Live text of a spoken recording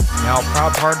now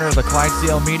proud partner of the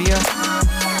Clydesdale Media.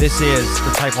 This is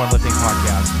the Type 1 Lifting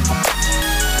Podcast.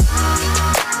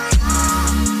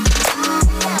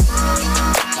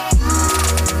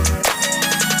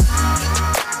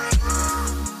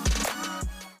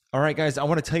 All right, guys, I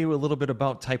want to tell you a little bit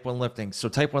about Type 1 Lifting. So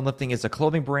Type 1 Lifting is a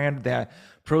clothing brand that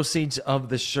proceeds of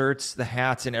the shirts, the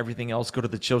hats, and everything else go to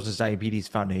the Children's Diabetes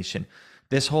Foundation.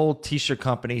 This whole t-shirt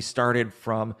company started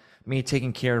from me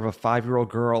taking care of a 5-year-old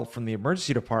girl from the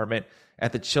emergency department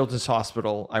at the Children's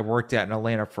Hospital I worked at in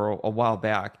Atlanta for a while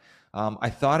back. I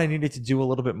thought I needed to do a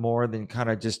little bit more than kind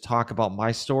of just talk about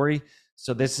my story.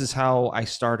 So this is how I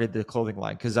started the clothing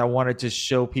line, because I wanted to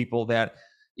show people that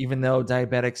even though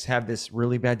diabetics have this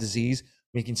really bad disease,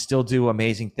 we can still do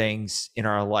amazing things in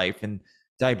our life, and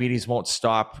diabetes won't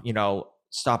stop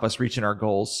us reaching our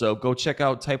goals. So go check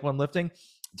out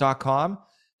type1lifting.com.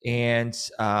 And,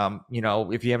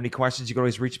 if you have any questions, you can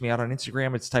always reach me out on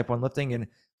Instagram. It's Type 1 Lifting, and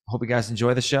hope you guys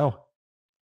enjoy the show.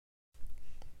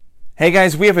 Hey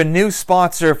guys, we have a new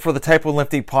sponsor for the Type 1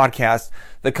 Lifting podcast.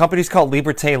 The company's called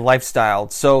Liberté Lifestyle.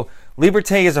 So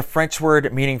Liberté is a French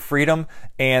word meaning freedom,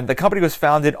 and the company was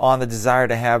founded on the desire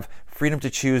to have freedom to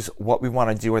choose what we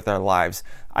want to do with our lives.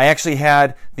 I actually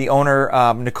had the owner,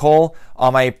 Nicole,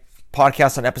 on my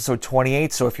podcast on episode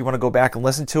 28, so if you want to go back and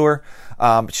listen to her,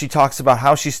 she talks about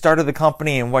how she started the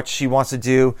company and what she wants to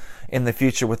do in the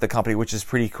future with the company, which is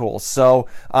pretty cool. So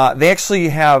they actually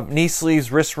have knee sleeves,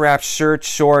 wrist wraps, shirts,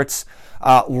 shorts.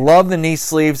 Love the knee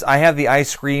sleeves. I have the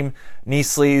ice cream knee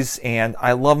sleeves, and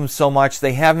I love them so much.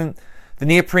 The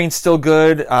neoprene's still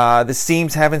good. The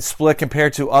seams haven't split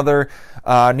compared to other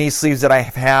knee sleeves that I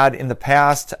have had in the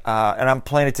past, and I'm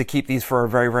planning to keep these for a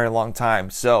very, very long time.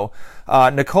 So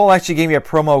Nicole actually gave me a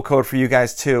promo code for you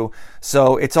guys too.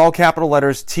 So it's all capital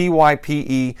letters,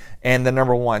 TYPE, and the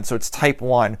number 1. So it's Type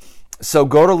 1. So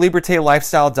go to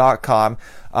libertelifestyle.com,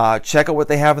 check out what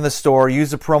they have in the store,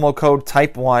 use the promo code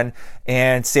Type 1,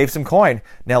 and save some coin.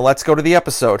 Now let's go to the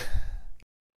episode.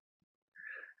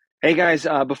 Hey guys,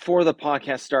 before the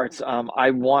podcast starts, I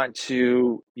want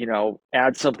to,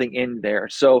 add something in there.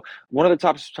 So one of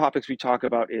the topics we talk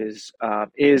about is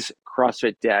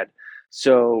CrossFit dead?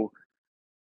 So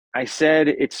I said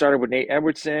it started with Nate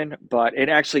Edwardson, but it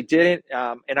actually didn't.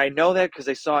 And I know that because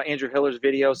I saw Andrew Hiller's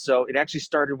video. So it actually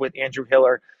started with Andrew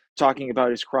Hiller talking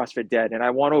about his CrossFit dead. And I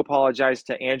want to apologize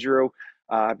to Andrew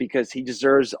because he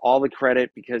deserves all the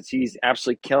credit, because he's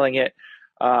absolutely killing it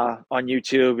on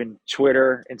YouTube and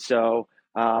Twitter. And so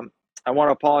I want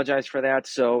to apologize for that.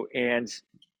 And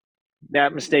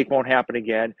that mistake won't happen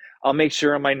again. I'll make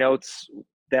sure in my notes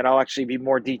that I'll actually be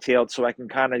more detailed, so I can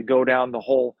kind of go down the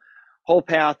whole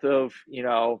path of,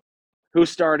 who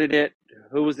started it,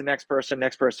 who was the next person,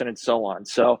 and so on.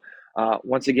 So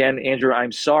once again, Andrew,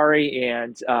 I'm sorry,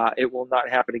 and it will not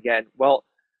happen again. Well,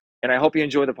 and I hope you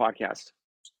enjoy the podcast.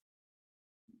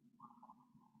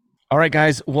 All right,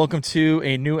 guys, welcome to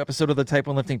a new episode of the Type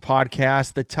 1 Lifting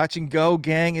Podcast. The Touch and Go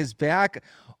gang is back.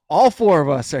 All 4 of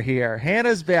us are here.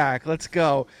 Hannah's back. Let's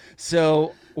go.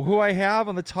 So who I have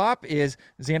on the top is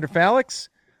Xander Falix.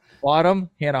 Bottom,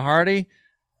 Hannah Hardy.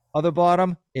 Other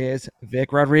bottom is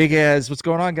Vic Rodriguez. What's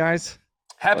going on, guys?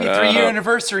 Happy 3-year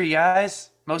anniversary, guys.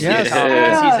 Mostly Tom,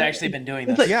 because he's actually been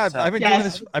doing this. Yeah, so. I've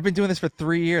been doing this for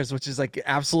 3 years, which is like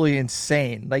absolutely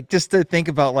insane. Like, just to think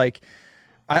about, like,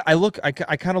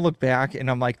 I kind of look back and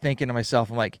I'm like thinking to myself,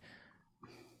 I'm like,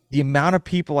 the amount of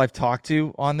people I've talked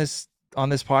to on this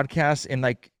podcast, and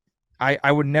like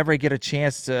I would never get a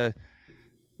chance to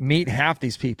meet half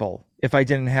these people if I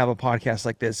didn't have a podcast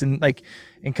like this, and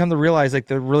come to realize, like,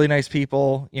 they're really nice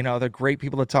people, they're great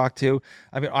people to talk to.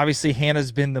 I mean, obviously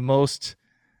Hannah's been the most,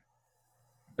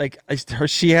 like,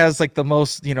 she has like the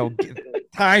most,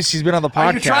 times she's been on the podcast.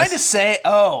 Are you trying to say?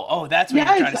 Oh, that's what you're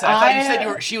trying to say. I thought you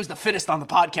said she was the fittest on the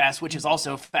podcast, which is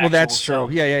also factual. Well, that's true. So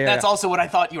yeah. That's also what I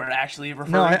thought you were actually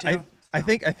referring to. I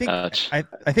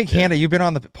think Hannah, you've been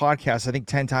on the podcast, I think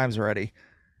 10 times already.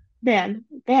 Man,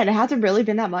 it hasn't really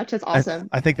been that much. That's awesome.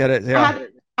 I think that is. Yeah.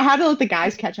 I had to let the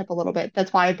guys catch up a little bit.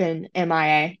 That's why I've been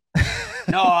MIA.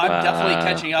 No, I'm definitely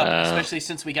catching up, especially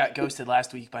since we got ghosted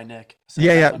last week by Nick.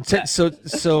 So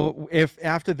So if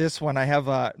after this one, I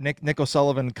have Nick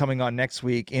O'Sullivan coming on next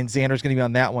week, and Xander's going to be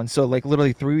on that one. So like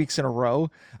literally 3 weeks in a row,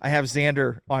 I have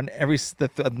Xander on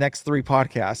the next 3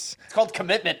 podcasts. It's called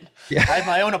commitment. Yeah. I have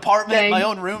my own apartment, my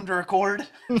own room to record.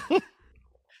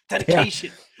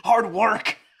 Dedication, hard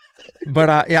work.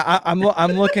 But I'm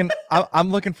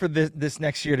looking for this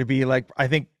next year to be like, I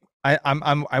think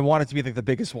I want it to be like the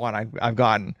biggest one I've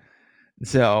gotten.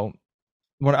 So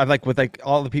when I with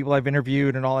all the people I've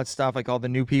interviewed and all that stuff, like all the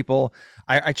new people,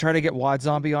 I try to get Wad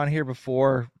Zombie on here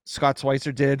before Scott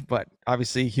Schweitzer did, but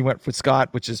obviously he went with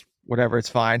Scott, which is whatever, it's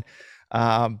fine.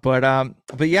 But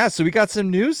yeah, so we got some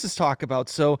news to talk about.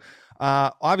 So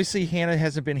obviously Hannah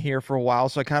hasn't been here for a while,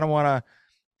 so I kind of want to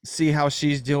see how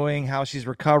she's doing, how she's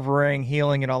recovering,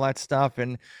 healing, and all that stuff,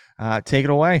 and take it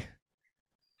away.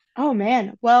 Oh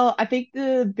man. Well, I think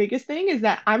the biggest thing is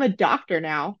that I'm a doctor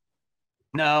now.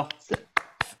 No, So,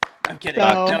 I'm kidding.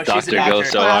 so No, she's a Doctor doctor.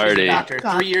 goes so She's a hardy. doctor.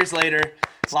 Clap. 3 years later,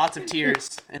 lots of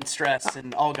tears and stress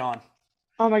and all gone.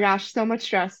 oh my gosh, so much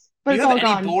stress. Do But you it's have all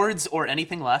any gone. boards or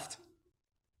anything left?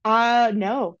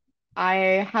 No. I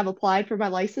have applied for my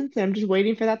license and I'm just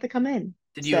waiting for that to come in.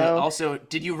 So,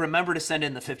 Did you remember to send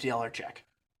in the $50 check?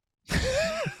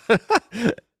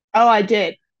 oh, I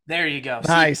did. There you go.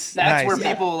 Nice, See, that's nice. where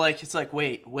Yeah. people like, it's like,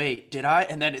 wait, did I?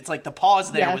 And then it's like the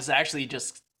pause there Yes. was actually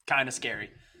just kind of scary.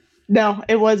 No,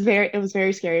 it was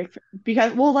very scary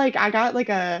because well, like I got like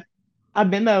a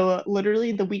memo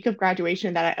literally the week of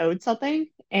graduation that I owed something,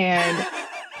 and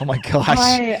Oh my gosh.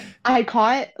 I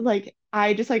caught like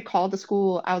I just like called the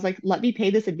school. I was like, let me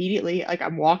pay this immediately. Like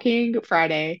I'm walking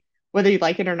Friday, whether you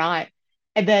like it or not.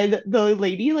 And then the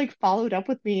lady like followed up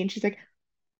with me and she's like,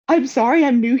 I'm sorry,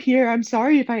 I'm new here. I'm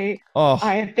sorry if I Oh,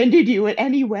 offended you in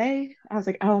any way. I was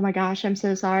like, oh my gosh, I'm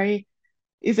so sorry.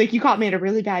 He's like, you caught me at a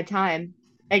really bad time.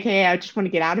 AKA, I just want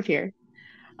to get out of here.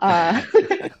 Uh,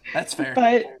 That's fair.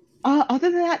 but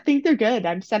other than that, I think they're good.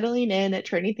 I'm settling in at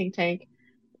Training Think Tank.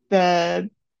 The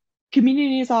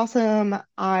community is awesome.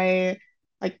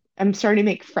 I'm starting to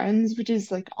make friends, which is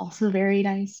like also very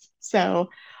nice. So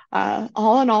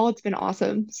all in all, it's been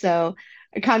awesome. So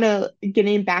I kind of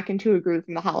getting back into a groove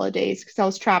in the holidays because I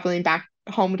was traveling back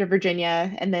home to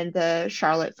Virginia and then to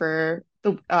Charlotte for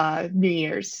the New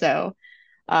Year's. So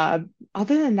uh,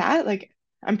 other than that, like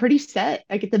I'm pretty set.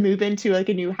 I get to move into like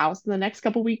a new house in the next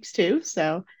couple weeks too.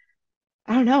 So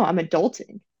I don't know. I'm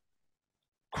adulting.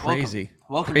 crazy.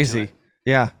 Welcome to Crazy. it.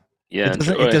 Yeah. Yeah, It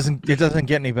doesn't enjoy. it doesn't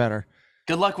get any better.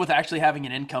 Good luck with actually having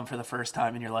an income for the first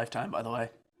time in your lifetime, by the way.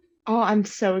 Oh, I'm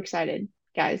so excited,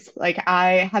 guys. Like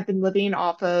I have been living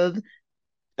off of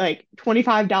like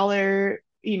 $25,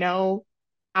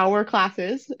 hour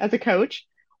classes as a coach,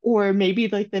 or maybe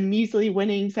like the measly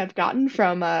winnings I've gotten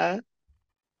from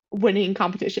winning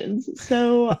competitions.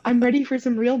 So I'm ready for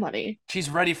some real money. She's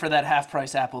ready for that half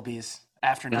price Applebee's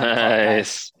after 9 o'clock.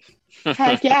 Nice.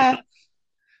 Heck yeah.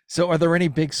 So are there any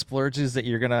big splurges that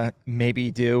you're gonna maybe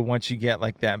do once you get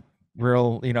like that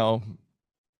real,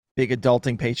 big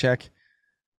adulting paycheck?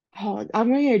 Oh, I'm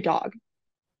gonna get a dog. Oh,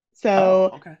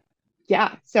 So okay.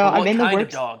 yeah. So But I'm what in the kind of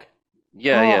works. dog?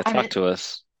 Yeah, Oh, yeah. I'm Talk to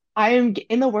us. I am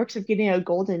in the works of getting a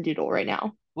golden doodle right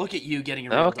now. Look at you getting a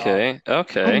real dog. Okay, I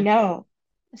okay. know.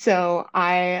 So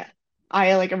I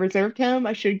like I reserved him.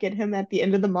 I should get him at the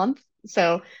end of the month.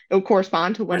 So it will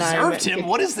correspond to when I'm Reserved him?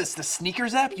 What is this? The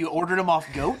sneakers app? You ordered him off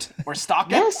Goat or StockX?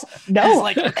 Yes. He's No.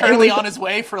 like It currently was on his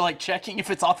way for like checking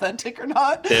if it's authentic or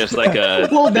not. There's like a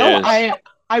well, no, there's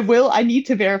I need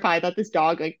to verify that this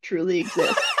dog like truly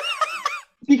exists.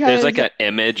 there's Because like an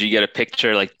image. You get a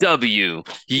picture like W.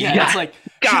 Yeah, Yeah, it's like,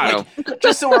 got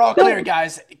just so we're all clear,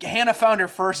 guys. Hannah found her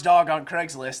first dog on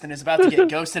Craigslist and is about to get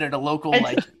ghosted at a local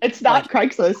it's not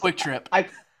Craigslist. Quick Trip.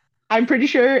 I'm pretty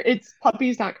sure it's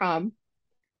puppies.com.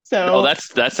 Oh,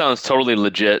 So that sounds totally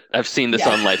legit. I've seen this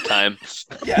Yeah. on Lifetime.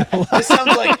 Yeah, this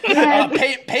sounds like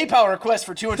PayPal request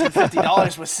for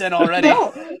 $250 was sent already.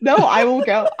 no, I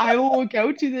will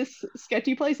go to this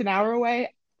sketchy place an hour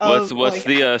away. What's Like,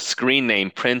 the screen name?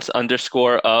 Prince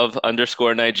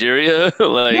 _ Nigeria?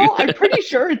 Like, no, I'm pretty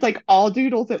sure it's like all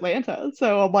doodles Atlanta.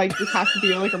 So I'm like, this has to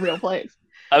be like a real place.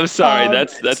 I'm sorry. Um,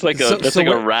 That's like so- a so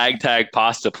what- ragtag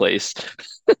pasta place.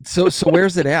 So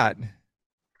where's it at?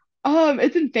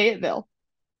 It's in Fayetteville.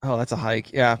 Oh, that's a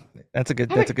hike. Yeah. That's a good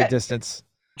distance.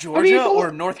 Georgia it's all-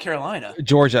 or North Carolina?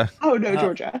 Georgia. Oh no, Oh.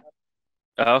 Georgia.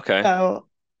 Oh, okay. So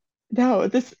no,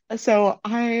 so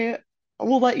I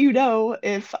will let you know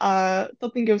if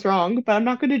something goes wrong, but I'm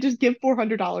not gonna just give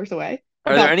 $400 away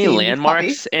Are there without any seeing this puppy.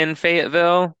 landmarks in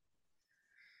Fayetteville?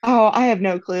 Oh, I have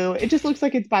no clue. It just looks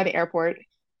like it's by the airport.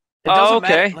 It doesn't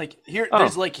okay. matter. Like here, Oh.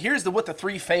 here's what the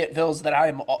three Fayettevilles that I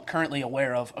am currently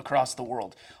aware of across the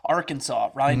world: Arkansas,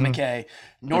 Ryan McKay;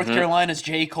 North Carolina's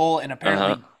J. Cole, and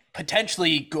apparently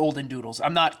potentially Golden Doodles.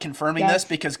 I'm not confirming this Yes.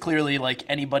 because clearly, like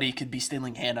anybody could be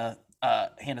stealing Hannah's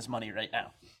money right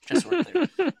now. Just so we're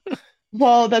clear.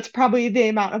 Well, that's probably the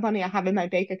amount of money I have in my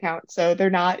bank account, so they're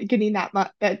not getting that much.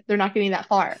 They're not getting that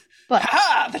far. But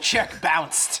Ha! The check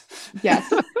bounced.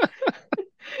 yes.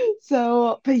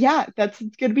 So, but yeah, that's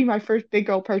gonna be my first big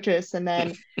girl purchase, and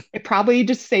then it probably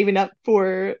just saving up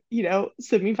for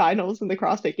semifinals in the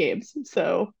CrossFit Games.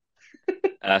 So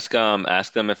Ask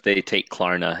them if they take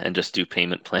Klarna and just do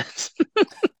payment plans.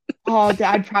 Oh,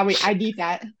 I need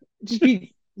that. Just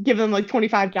be give them like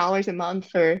 $25 a month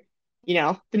for,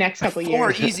 the next couple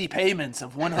Four years. easy payments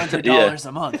of Yeah, $100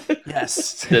 a month.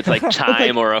 Yes. it's like It's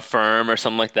Chime like, or Affirm or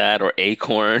something like that, or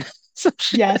Acorn. Some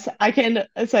shit. yes, I can.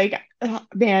 It's like,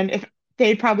 man, if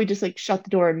they'd probably just like shut the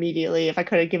door immediately if I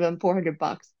could have given them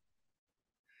 $400.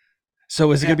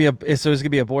 So is it Yeah. gonna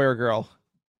be a boy or girl?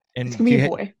 It's And gonna be a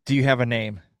boy. do you have a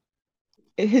name?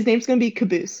 His name's gonna be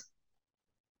Caboose.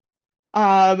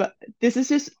 Um, this is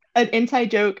just an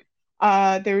inside joke.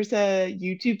 There's a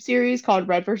YouTube series called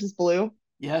Red versus Blue,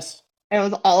 Yes. and it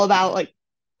was all about like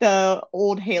the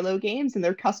old Halo games and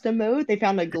their custom mode. They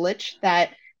found a glitch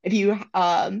that if you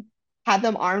had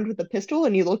them armed with a pistol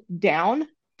and you look down,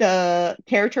 the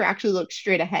character actually looks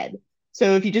straight ahead.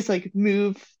 So if you just like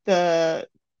move the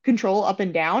control up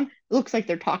and down, it looks like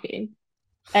they're talking.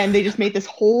 And they just made this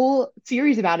whole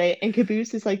series about it. And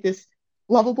Caboose is like this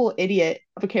lovable idiot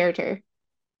of a character.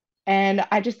 And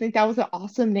I just think that was an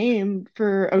awesome name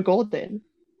for a golden.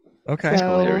 Okay. It's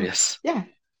So hilarious. yeah.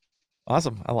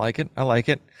 Awesome. I like it. I like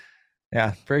it.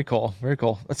 Yeah, very cool. Very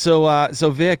cool. So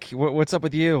Vic, what's up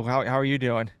with you? How are you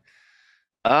doing?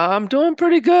 I'm doing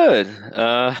pretty good.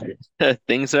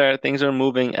 Things are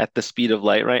moving at the speed of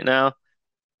light right now.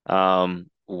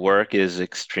 Work is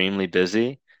extremely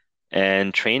busy,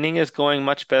 and training is going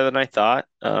much better than I thought.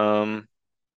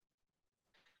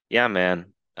 Yeah, man.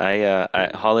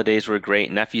 Holidays were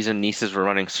great. Nephews and nieces were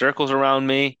running circles around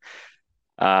me.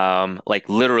 Like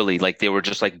literally, like they were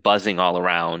just like buzzing all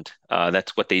around.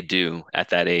 That's what they do at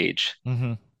that age.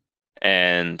 Mm-hmm.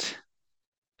 And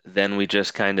then we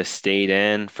just kind of stayed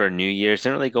in for New Year's.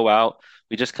 Didn't really go out.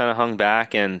 We just kind of hung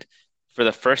back. And for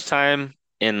the first time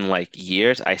in like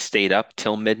years, I stayed up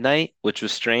till midnight, which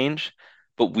was strange.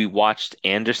 But we watched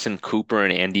Anderson Cooper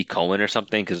and Andy Cohen or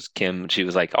something because she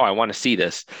was like, "Oh, I want to see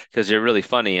this because they're really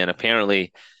funny." And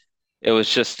apparently, it was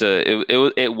just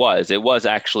it was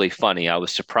actually funny. I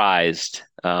was surprised.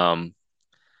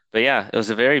 But yeah, it was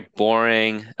a very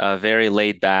boring, very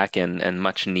laid back and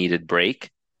much needed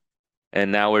break.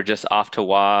 And now we're just off to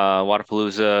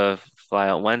Wadapalooza, fly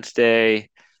out Wednesday,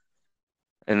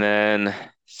 and then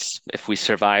if we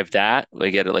survive that,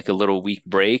 we get like a little week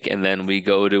break, and then we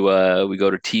go to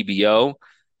TBO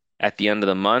at the end of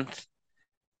the month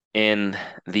in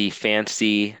the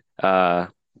fancy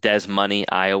Des Moines,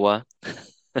 Iowa.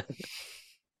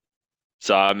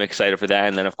 So I'm excited for that,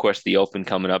 and then of course the Open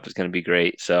coming up is going to be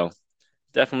great. So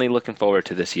definitely looking forward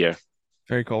to this year.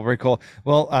 Very cool. Very cool.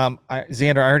 Well,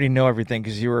 Xander, I already know everything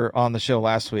because you were on the show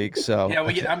last week. So Yeah,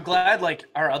 I'm glad like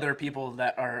our other people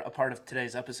that are a part of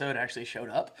today's episode actually showed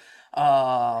up.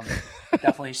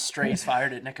 Definitely strays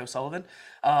fired at Nick O'Sullivan.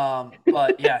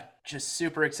 But yeah, just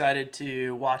super excited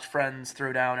to watch friends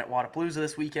throw down at Wadapalooza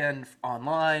this weekend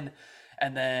online,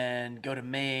 and then go to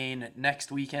Maine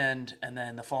next weekend, and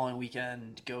then the following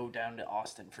weekend go down to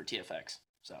Austin for TFX.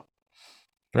 So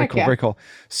very Heck cool. yeah. Very cool.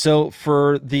 So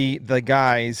for the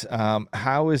guys,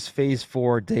 how is Phase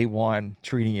 4 day one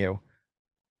treating you?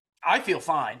 I feel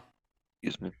fine.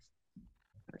 Excuse me.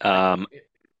 Like Um,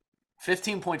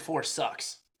 15.4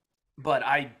 sucks, but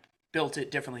I built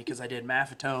it differently because I did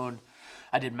Maffetone.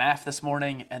 I did math this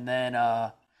morning, and then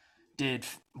did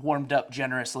warmed up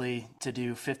generously to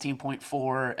do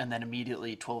 15.4, and then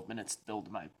immediately 12 minutes to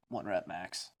build my 1 rep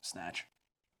max snatch.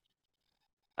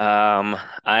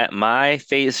 my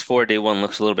phase 4 day one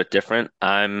looks a little bit different.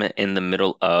 I'm in the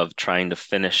middle of trying to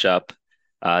finish up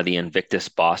the Invictus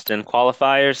Boston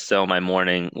qualifiers. So my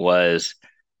morning was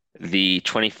the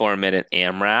 24-minute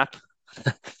AMRAP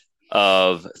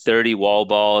of 30 wall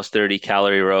balls, 30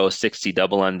 calorie rows, 60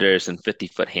 double unders, and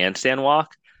 50-foot handstand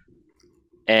walk.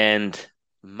 And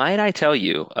might I tell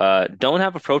you, don't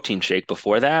have a protein shake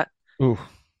before that. Ooh.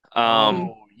 Um, Mm.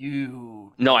 Oh,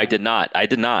 you no, I did don't. not. I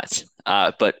did not.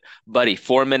 But buddy,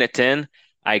 4 minutes in,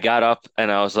 I got up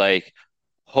and I was like,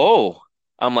 oh,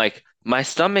 I'm like, my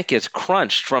stomach is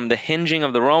crunched from the hinging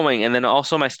of the rowing, and then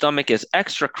also my stomach is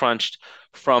extra crunched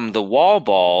from the wall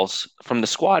balls, from the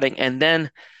squatting, and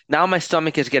then now my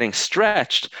stomach is getting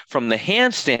stretched from the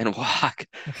handstand walk,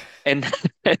 and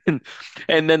and,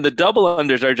 and then the double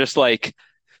unders are just like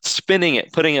spinning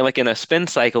it, putting it like in a spin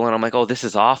cycle, and I'm like, oh, this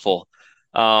is awful.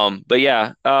 But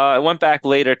yeah, I went back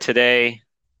later today,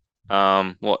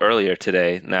 well, earlier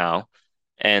today now,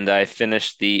 and I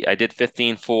did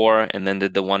 15.4 and then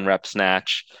did the 1 rep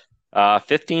snatch.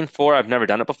 15.4, I've never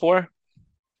done it before.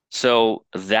 So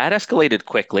that escalated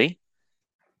quickly.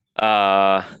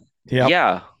 Uh, Yep.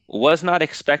 yeah, was not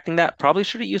expecting that. Probably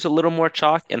should have used a little more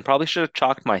chalk and probably should have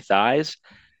chalked my thighs.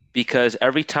 because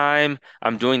every time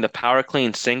I'm doing the power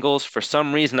clean singles, for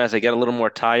some reason, as I get a little more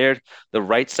tired, the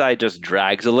right side just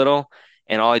drags a little,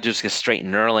 and all I do is get straight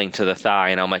knurling to the thigh,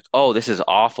 and I'm like, oh, this is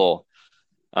awful.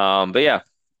 But yeah,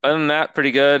 other than that,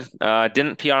 pretty good.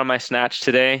 Didn't PR my snatch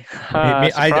today.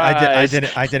 Surprise! I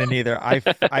didn't either.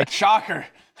 I Shocker.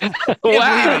 Can't believe it,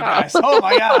 Wow, guys. Oh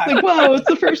my It's like, God. whoa, it's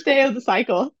the first day of the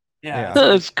cycle. Yeah, yeah. it's like,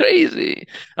 that's crazy.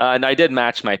 And I did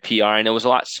match my PR, and it was a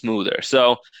lot smoother.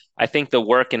 So I think the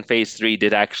work in phase three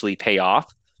did actually pay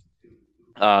off.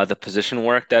 The position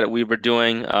work that we were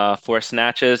doing for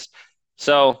snatches.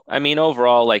 So, I mean,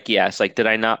 overall, like, yes, like, did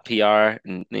I not PR?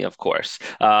 Of course.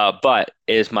 But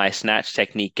is my snatch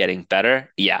technique getting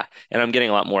better? Yeah. And I'm getting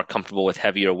a lot more comfortable with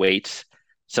heavier weights.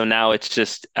 So now it's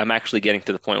just, I'm actually getting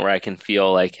to the point where I can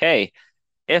feel like, hey,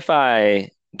 if I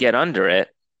get under it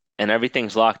and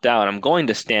everything's locked out, I'm going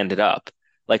to stand it up.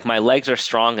 Like, my legs are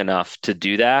strong enough to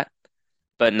do that,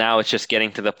 but now it's just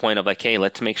getting to the point of like, hey,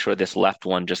 let's make sure this left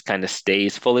one just kind of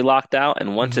stays fully locked out.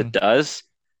 And once it Mhm. does,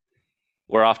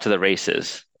 we're off to the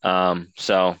races.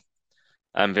 So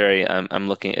I'm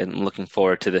looking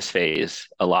forward to this phase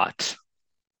a lot.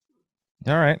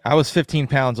 All right. I was 15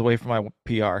 pounds away from my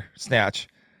PR snatch.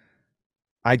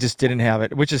 I just didn't have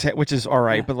it, which is all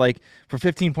right. yeah. But like for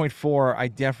 15.4, I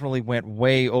definitely went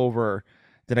way over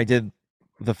than I did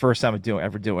the first time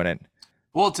ever doing it.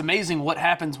 Well, it's amazing what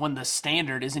happens when the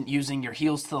standard isn't using your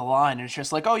heels to the line and it's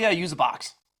just like, oh yeah, use a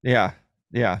box. Yeah.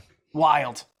 Yeah.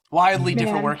 Wild. Wildly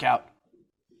different Man. workout.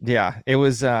 Yeah. It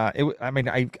was I mean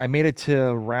I made it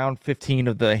to round 15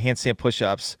 of the handstand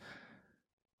push-ups.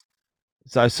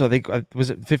 So they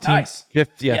was it 15 Nice.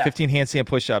 50, yeah, Yeah. 15 handstand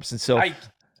push-ups. And so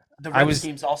The I rep was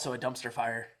scheme's also a dumpster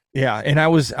fire. yeah, and I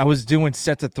was doing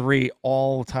sets of 3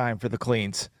 all the time for the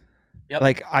cleans. Yep.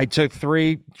 Like I took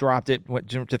 3, dropped it, went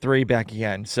to 3, back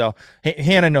again. So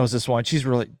Hannah knows this one.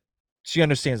 She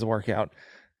understands the workout.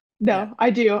 No, Yeah. I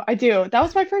do. I do. That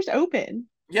was my first open.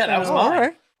 Yeah, that was So, Oh, all mine.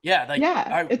 right. Yeah, like yeah,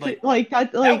 I it's like like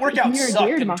that, that like workout near and sucked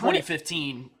dear to in my heart.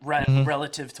 2015 Mhm.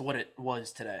 relative to what it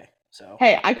was today. So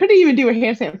Hey, I couldn't even do a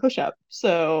handstand push-up.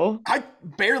 So, I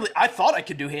thought I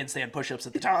could do handstand push-ups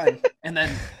at the time, and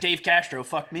then Dave Castro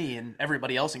fucked me and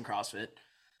everybody else in CrossFit.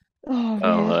 oh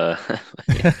Well,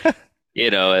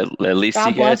 man, at least you God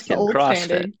guys bless the can old CrossFit.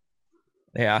 standard.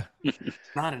 Yeah.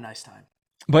 Not a nice time.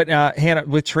 But Hannah,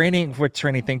 with training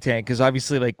Think Tank, because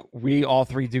obviously, like we all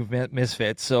three do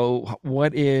Misfits. So,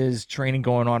 what is training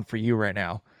going on for you right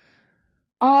now?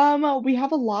 We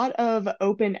have a lot of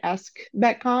open-esque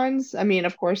metcons. I mean,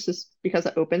 of course, just because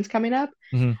the open's coming up.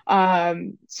 Hmm.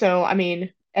 So I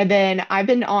mean, and then I've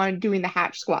been on doing the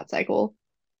hatch squat cycle,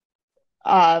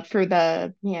 for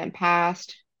the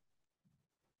past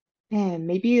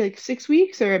maybe like 6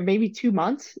 weeks or maybe 2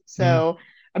 months. Hmm. So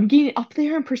I'm getting up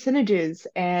there in percentages,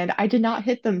 and I did not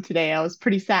hit them today. I was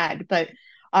pretty sad, but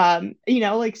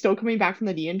like still coming back from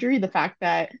the knee injury, the fact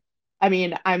that I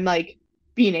mean, I'm like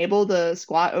being able to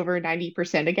squat over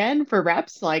 90% again for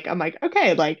reps, like I'm like,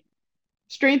 okay, like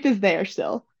strength is there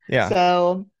still. Yeah.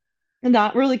 So I'm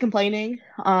not really complaining.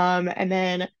 And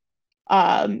then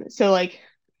so like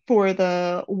for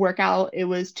the workout, it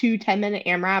was 2 10-minute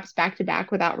AMRAPs back to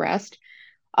back without rest,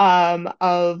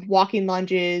 of walking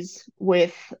lunges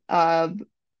with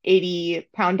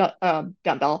 80-pound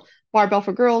dumbbell, barbell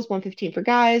for girls, 115 for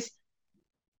guys,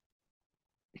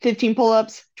 15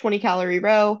 pull-ups, 20-calorie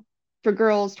row for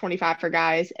girls, 25 for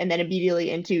guys, and then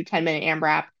immediately into 10-minute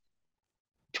AMRAP,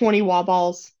 20 wall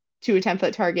balls to a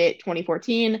 10-foot target,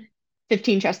 2014,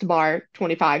 15 chest to bar,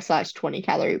 25/20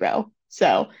 calorie row.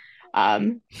 So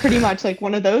pretty much like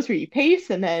one of those where you pace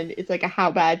and then it's like a how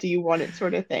bad do you want it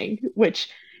sort of thing, which,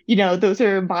 those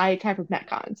are my type of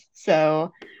metcons.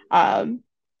 So, and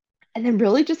then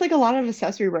really just like a lot of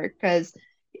accessory work because,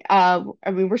 I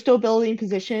mean, we're still building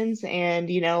positions and,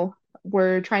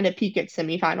 we're trying to peak at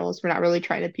semifinals. We're not really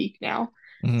trying to peak now.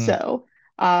 Hmm. So,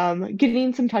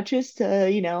 getting some touches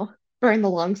to, burn the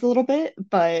lungs a little bit,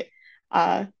 but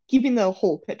keeping the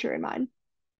whole picture in mind.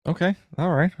 Okay.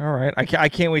 All right. All right. I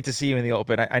can't wait to see you in the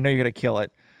open. I know you're gonna kill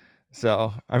it.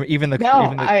 So I mean, No, even the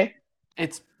I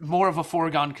It's more of a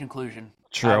foregone conclusion.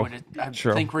 true, I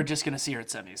true. think we're just gonna see her at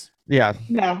semis. Yeah.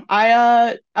 no,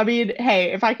 I mean,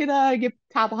 hey, if I could get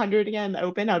top 100 again in the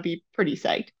open, I'd be pretty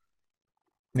psyched.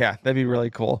 Yeah. That'd be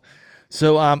really cool.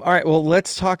 So all right. Well,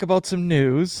 let's talk about some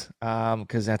news.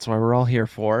 Because that's why we're all here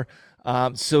for.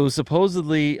 So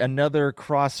supposedly another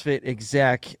CrossFit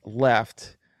exec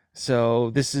left.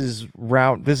 So this is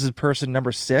person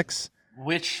number 6.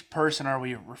 Which person are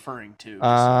we referring to?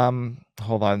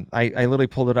 Hold on. I literally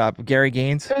pulled it up. Gary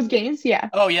Gaines. Those games, yeah.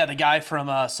 Oh yeah, the guy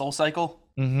from Soul Cycle.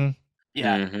 Mm-hmm.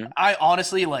 Yeah, Hmm. I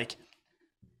honestly like.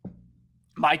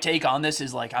 My take on this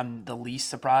is like I'm the least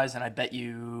surprised, and I bet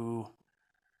you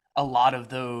a lot of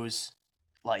those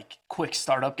like quick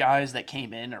startup guys that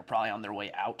came in are probably on their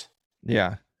way out.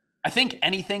 Yeah. I think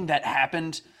anything that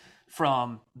happened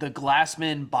from the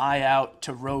Glassman buyout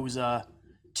to Rosa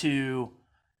to,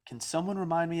 can someone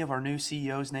remind me of our new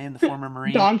CEO's name, the former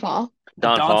Marine? Dawnfall.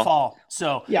 Downfall. Downfall.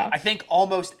 So Yeah. I think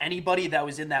almost anybody that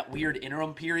was in that weird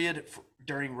interim period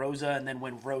during Rosa, and then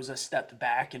when Rosa stepped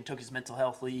back and took his mental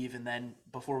health leave, and then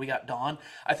before we got Dawn,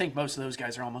 I think most of those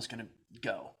guys are almost going to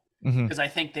go Hmm. because I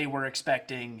think they were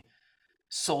expecting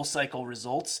Soul Cycle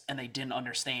results and they didn't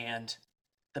understand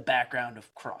the background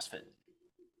of CrossFit.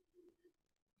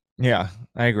 Yeah,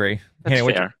 I agree. That's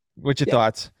Hannah, fair. what's your Yeah.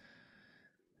 thoughts?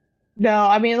 No,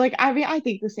 I mean, like, I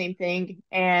think the same thing.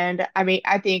 And I mean,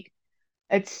 I think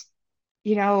it's,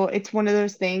 it's one of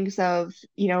those things of,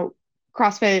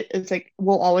 CrossFit is like,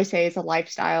 we'll always say it's a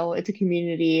lifestyle, it's a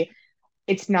community.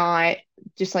 It's not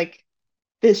just like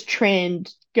this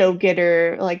trend go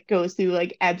getter, like goes through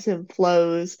like ebbs and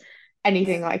flows,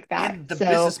 anything And like that. and the So,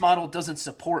 business model doesn't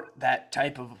support that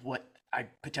type of what I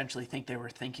potentially think they were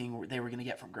thinking they were going to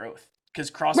get from growth. Because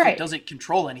CrossFit right. doesn't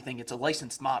control anything; it's a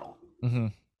licensed model. Hmm.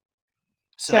 I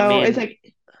So So it's mean,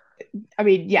 like, I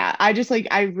mean, yeah,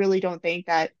 I really don't think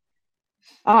that.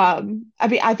 I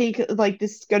mean, I think like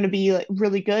this is going to be like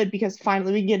really good because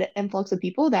finally we can get an influx of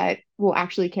people that will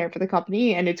actually care for the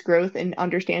company and its growth and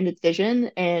understand its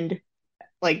vision and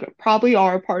like probably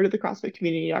are a part of the CrossFit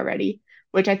community already,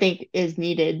 which I think is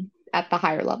needed at the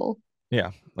higher level.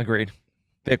 Yeah, agreed.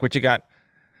 Vic, what you got?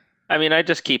 I mean, I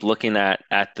just keep looking at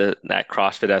the that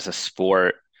CrossFit as a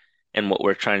sport and what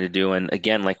we're trying to do. And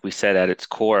again, like we said, at its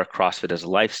core, CrossFit is a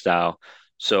lifestyle.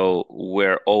 So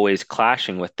we're always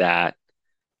clashing with that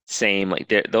same like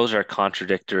those are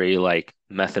contradictory like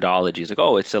methodologies. Like,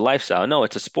 oh, it's a lifestyle. No,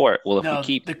 it's a sport. Well, if we no,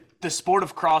 keep the sport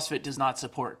of CrossFit does not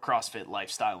support CrossFit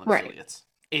lifestyle and Right. affiliates.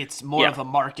 It's more yeah, of a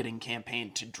marketing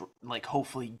campaign to like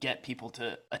hopefully get people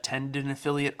to attend an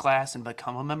affiliate class and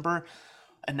become a member.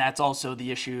 And that's also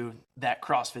the issue that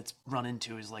CrossFit's run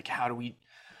into is like how do we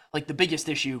like the biggest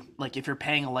issue like if you're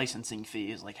paying a licensing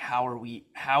fee is like how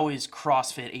is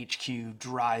CrossFit HQ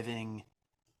driving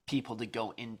people to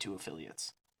go into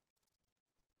affiliates?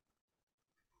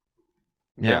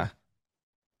 yeah. Yeah.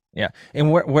 Yeah.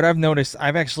 And what I've noticed,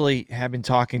 I've actually have been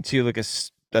talking to like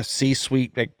a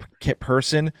C-suite like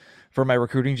person for my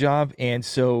recruiting job, and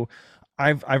so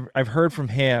I've heard from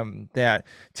him that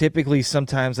typically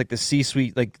sometimes like the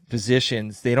C-suite like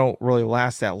positions, they don't really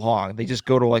last that long. They just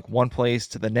go to like one place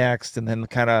to the next, and then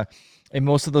kind of, and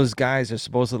most of those guys are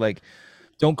supposed to like,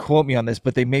 don't quote me on this,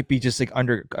 but they may be just like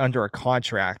under a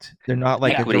contract. They're not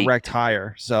like a Yeah, Equity. direct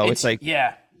hire. So it's it's like,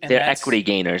 yeah, and They're that's equity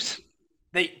gainers.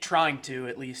 they trying to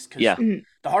at least because Yeah. Mhm.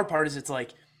 the hard part is it's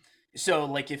like so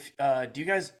like if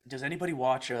does anybody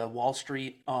watch Wall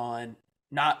Street on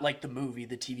not like the movie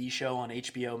the TV show on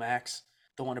HBO Max,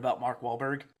 the one about Mark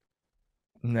Wahlberg?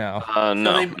 no. So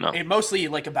No, no. it mostly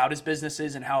like about his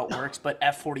businesses and how it works, but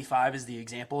F45 is the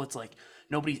example. It's like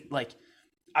nobody like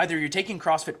either you're taking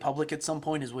CrossFit public at some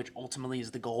point is which ultimately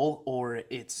is the goal, or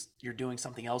it's you're doing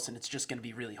something else and it's just going to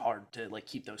be really hard to like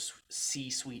keep those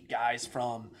C-suite guys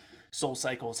from Soul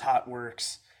Cycles, Hot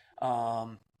Works,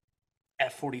 um,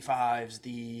 F45s,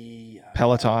 the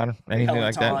Peloton, anything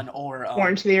like that. Peloton, or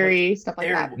Orange Theory, stuff like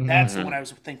that. that's the Mhm. one I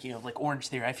was thinking of, like Orange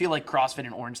Theory. I feel like CrossFit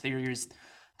and Orange Theory is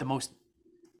the most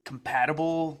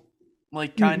compatible,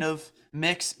 like kind Mhm. of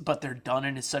mix, but they're done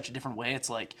in such a different way. It's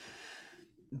like,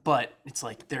 but it's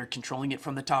like they're controlling it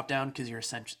from the top down because you're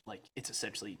essentially like it's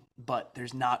essentially, but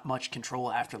there's not much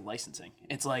control after licensing.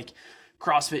 It's like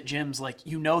CrossFit gyms, like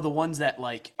the ones that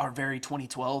like are very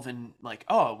 2012 and like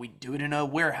oh we do it in a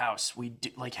warehouse, we do,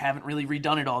 like haven't really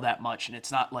redone it all that much, and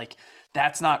it's not like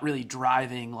that's not really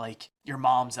driving like your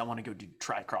moms that want to go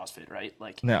try CrossFit, right?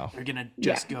 Like No. they're gonna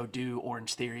Yeah. just go do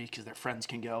Orange Theory because their friends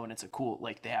can go and it's a cool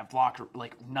like they have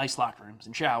nice locker rooms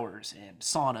and showers and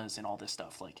saunas and all this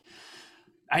stuff like.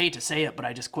 I hate to say it, but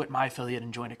I just quit my affiliate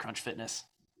and joined a Crunch Fitness.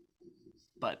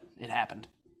 But it happened.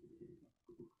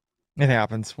 It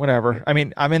happens. Whatever. I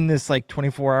mean, I'm in this like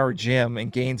 24-hour gym in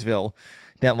Gainesville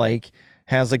that like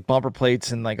has like bumper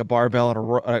plates and like a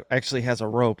barbell and actually has a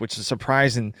rope, which is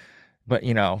surprising, but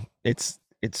it's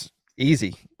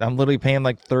easy. I'm literally paying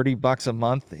like $30 a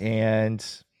month and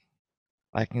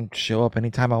I can show up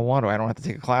anytime I want to. I don't have to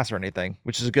take a class or anything,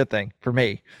 which is a good thing for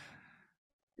me.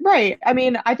 Right. I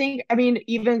mean,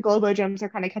 even Globo gyms are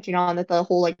kind of catching on that the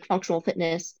whole like functional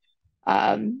fitness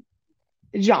um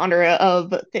genre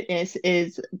of fitness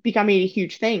is becoming a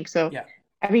huge thing. So, Yeah.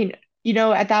 I mean,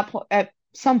 at that point, at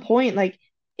some point, like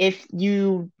if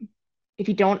you if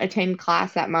you don't attend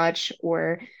class that much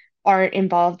or aren't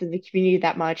involved in the community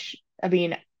that much, I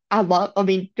mean, I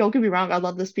mean, don't get me wrong, I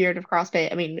love the spirit of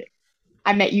CrossFit. I mean,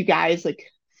 I met you guys like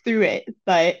through it,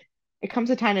 but it comes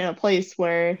a time and a place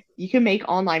where you can make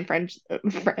online friends.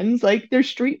 Like there's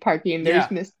street parking, there's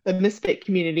Yeah, the Misfit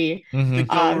community. the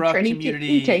Go Ruck Training Think Tank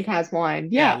community. has one.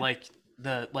 Yeah, Yeah, like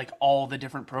the like all the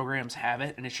different programs have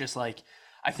it, and it's just like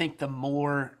I think the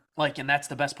more like, and that's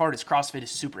the best part is CrossFit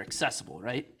is super accessible,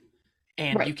 right?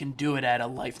 And right. you can do it at a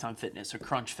Lifetime Fitness or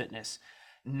Crunch Fitness.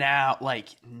 Now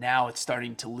it's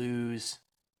starting to lose,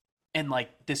 and like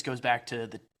this goes back to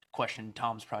the question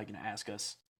Tom's probably going to ask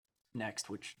us next,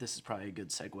 which this is probably a good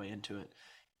segue into it.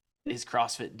 Is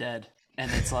CrossFit dead?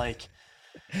 And it's like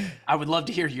I would love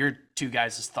to hear your two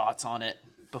guys' thoughts on it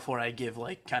before I give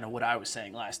like kind of what I was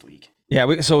saying last week.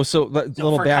 Yeah. So a So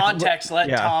little for back. context, let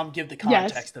Yeah. Tom give the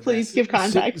Yes, context of please this. give So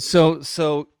context. so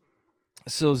so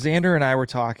so Xander and I were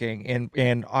talking,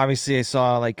 and obviously I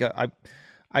saw like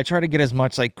I try to get as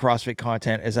much like CrossFit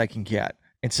content as I can get,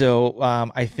 and so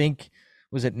I think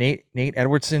was it Nate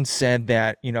Edwardson said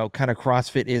that kind of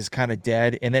CrossFit is kind of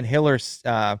dead, and then Hiller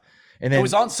and It then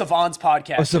was on Savant's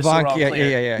podcast, just so we're Savant, all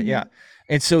clear. yeah.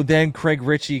 And so then Craig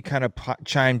Ritchie kind of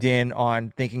chimed in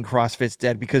on thinking CrossFit's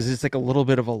dead because it's like a little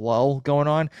bit of a lull going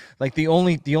on. Like the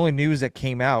only news that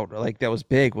came out like that was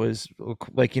big was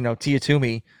like Tia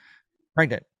Toomey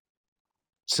pregnant.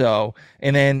 So,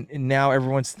 and then now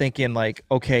everyone's thinking like,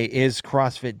 okay, is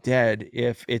CrossFit dead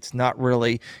if it's not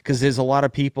really, because there's a lot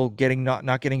of people getting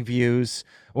not getting views.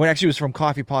 Well, actually, it was from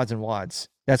Coffee Pods and Wads.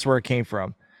 That's where it came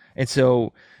from. And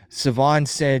so Savan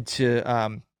said to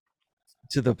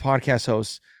the podcast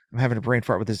host, I'm having a brain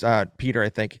fart with this Peter, I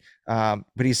think. But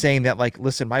he's saying that like,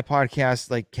 listen, my podcast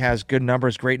like has good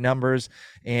numbers, great numbers,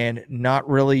 and not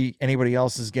really anybody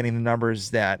else is getting the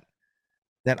numbers that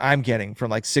I'm getting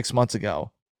from like 6 months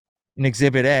ago in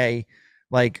Exhibit A.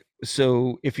 Like,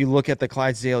 so if you look at the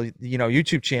Clydesdale,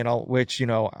 YouTube channel, which,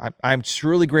 I'm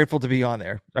truly grateful to be on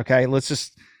there. Okay.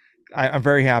 I'm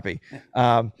very happy.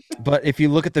 But if you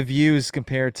look at the views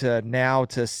compared to now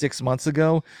to 6 months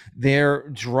ago, they're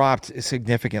dropped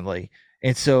significantly.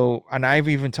 And so, and I've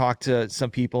even talked to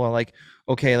some people and like,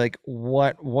 okay, like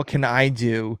what can I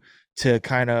do to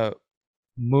kind of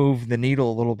move the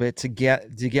needle a little bit to get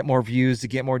more views, to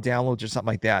get more downloads or something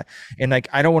like that. And like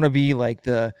I don't want to be like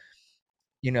the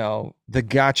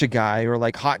gotcha guy or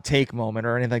like hot take moment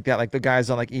or anything like that, like the guys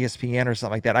on like ESPN or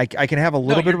something like that. I can have a No,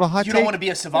 little bit of a hot you take. don't want to be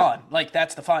a Savant. Like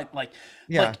that's the fine.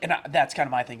 Yeah. That's kind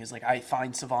of my thing is like I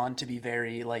find Savant to be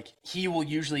very like he will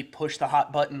usually push the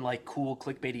hot button like cool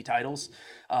clickbaity titles.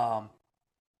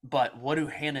 But what do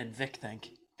Hannah and Vic think?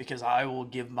 Because I will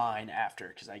give mine after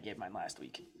because I gave mine last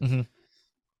week. Mm-hmm.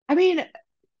 I mean,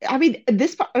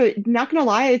 this, not gonna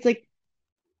lie, it's like,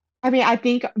 I mean, I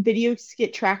think videos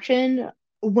get traction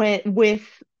with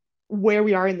where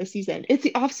we are in the season. It's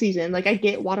the off season. Like, I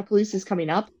get Wadapalooza is coming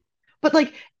up, but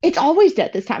like, it's always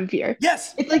dead this time of year.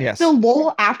 Yes. It's like the Yes.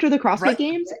 lull after the CrossFit Right.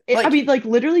 Games. I Like, mean, like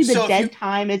literally the so if you dead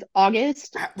time is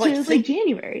August like to like think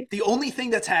January. the only thing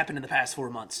that's happened in the past 4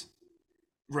 months,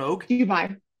 Rogue,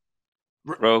 Dubai.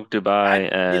 Rogue, Dubai,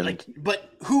 and but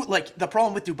who like the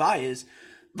problem with Dubai is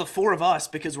the four of us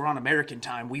because we're on American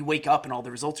time. We wake up and all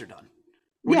the results are done.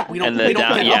 Yeah, We and don't the we don't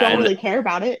down, get I yeah, up don't on and really care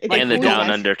about it. It's like and the who Down has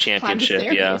Under time to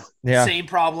Championship, yeah, staircase? Yeah. same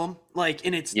problem. Like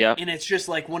yep. and it's just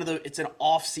like one of the it's an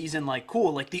off season like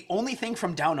cool. Like the only thing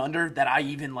from Down Under that I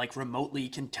even like remotely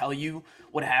can tell you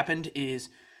what happened is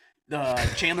the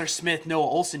Chandler Smith Noah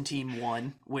Olson team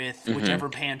won with whichever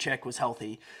pan check was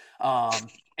healthy.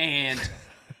 And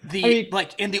I mean,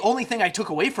 and the only thing I took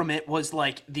away from it was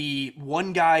like the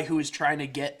one guy who was trying to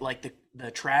get like the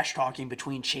trash talking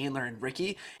between Chandler and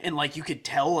Ricky, and like you could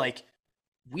tell like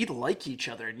we like each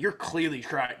other, and you're clearly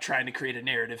trying to create a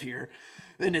narrative here,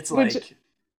 and it's which like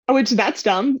which that's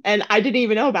dumb, and I didn't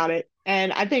even know about it.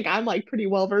 And I think I'm like pretty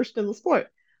well versed in the sport.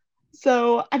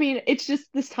 So, I mean, it's just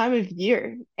this time of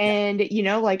year. yeah,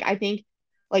 And, like I think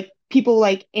like people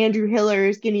like Andrew Hiller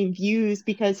is getting views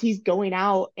because he's going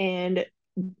out and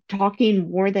talking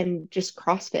more than just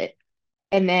CrossFit.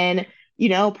 And then,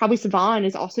 probably Savan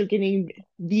is also getting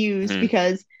views hmm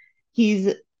because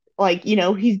he's like,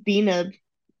 he's been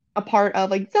a part of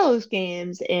like those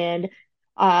games and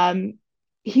um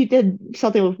he did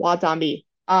something with Wad Zombie.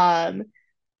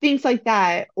 Things like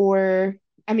that. Or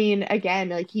I mean, again,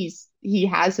 like he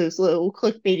has those little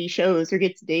clickbaity shows or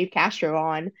gets Dave Castro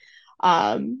on.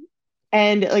 Um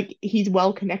and like he's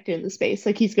well connected in the space.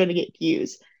 Like he's gonna get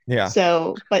views. Yeah.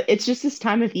 So, but it's just this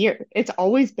time of year. It's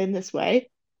always been this way.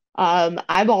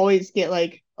 I've always get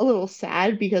like a little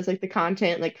sad because like the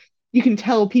content, like you can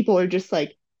tell people are just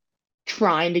like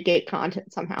trying to get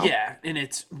content somehow. Yeah, and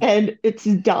it's And it's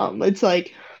dumb. It's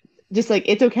like just like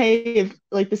it's okay if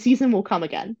like the season will come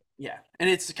again. yeah, and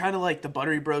it's kind of like the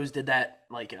Buttery Bros did that.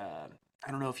 Like, I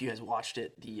don't know if you guys watched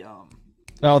it.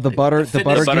 Oh, the butter, the fitness-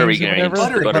 butter Buttery games or games. whatever.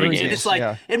 Buttery The Buttery Games, and games. it's like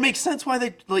Yeah. it makes sense why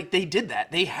they did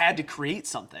that. They had to create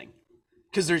something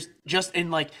because there's just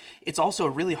and like it's also a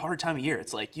really hard time of year.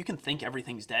 It's like you can think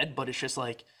everything's dead, but it's just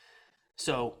like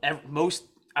so most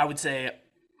I would say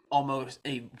almost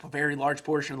a very large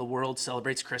portion of the world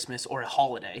celebrates Christmas or a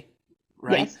holiday,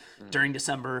 right? Yes. During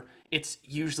December, it's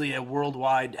usually a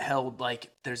worldwide held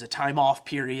like there's a time off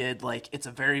period. Like it's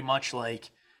a very much like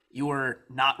you're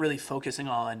not really focusing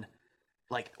on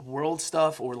like world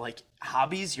stuff or like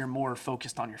hobbies. You're more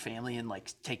focused on your family and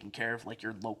like taking care of like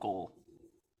your local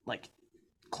like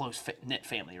close knit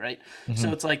family, right?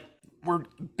 So it's like we're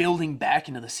building back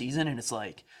into the season and it's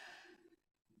like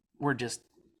we're just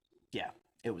yeah,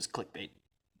 it was clickbait.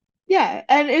 Yeah,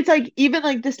 and it's like even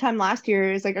like this time last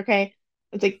year, it's like okay,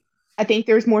 it's like I think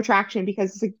there's more traction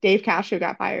because it's like Dave Castro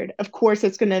got fired. Of course,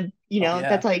 it's gonna, Oh yeah.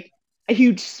 that's like a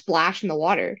huge splash in the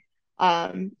water.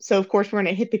 So of course we're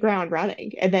gonna hit the ground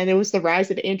running. And then it was the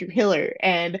rise of Andrew Hiller,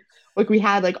 and like we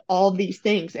had like all of these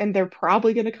things, and they're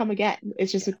probably gonna come again.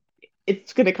 It's just Yeah.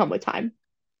 it's gonna come with time.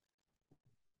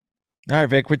 All right,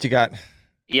 Vic, what you got?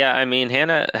 Yeah, I mean,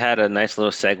 Hannah had a nice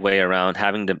little segue around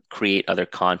having to create other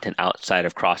content outside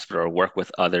of CrossFit or work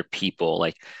with other people.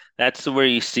 Like that's where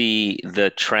you see the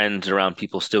trends around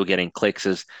people still getting clicks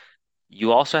is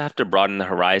you also have to broaden the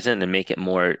horizon and make it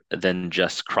more than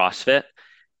just CrossFit.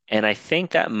 And I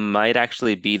think that might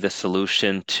actually be the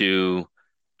solution to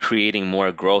creating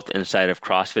more growth inside of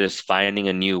CrossFit is finding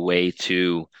a new way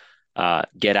to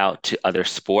get out to other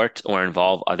sports or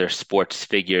involve other sports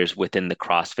figures within the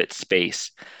CrossFit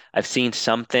space. I've seen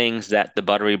some things that the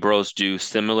Buttery Bros do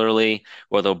similarly,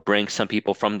 where they'll bring some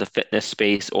people from the fitness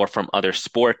space or from other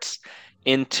sports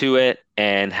into it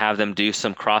and have them do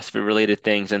some CrossFit related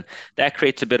things. And that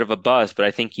creates a bit of a buzz, but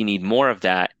I think you need more of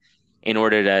that in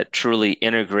order to truly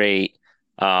integrate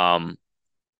um,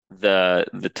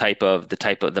 the type of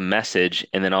the message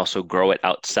and then also grow it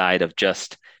outside of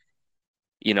just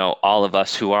all of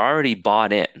us who are already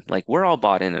bought in. Like we're all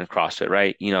bought in CrossFit,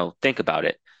 right? Think about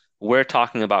it. We're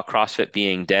talking about CrossFit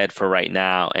being dead for right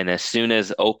now, and as soon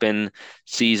as open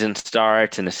season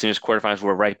starts and as soon as quarterfinals,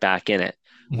 we're right back in it.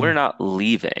 We're Mhm. not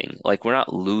leaving, like we're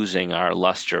not losing our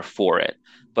luster for it.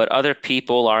 But other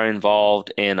people are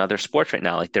involved in other sports right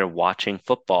now, like they're watching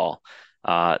football.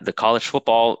 The college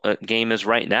football game is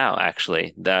right now,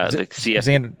 actually. The CF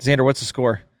Xander, what's the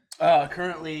score?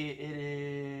 Currently it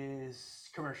is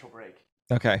commercial break.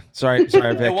 Okay, sorry, Vic.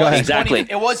 Go ahead. Exactly.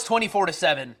 It was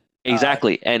 24-7.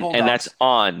 Exactly. And that's Bulldogs.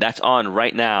 on. That's on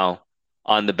right now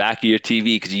on the back of your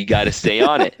TV because you got to stay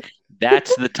on it.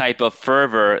 That's the type of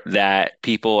fervor that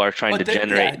people are trying to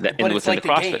generate but it's within the like the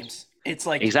CrossFit. games. It's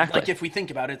like Exactly. if we think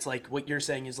about it, it's like what you're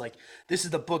saying is like this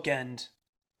is the bookend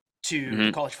to the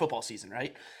Hmm. college football season,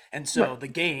 right? And Right. so the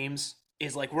games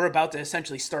is like we're about to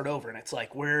essentially start over, and it's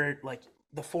like we're like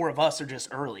the four of us are just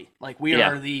early. Like we Yeah.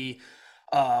 are the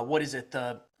what is it?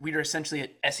 We are essentially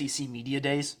at SEC Media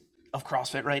Days of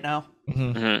CrossFit right now.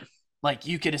 Mhm. Hmm. Like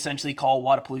you could essentially call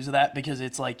Wadapalooza that because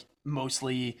it's like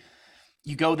mostly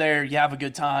you go there, you have a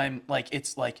good time. Like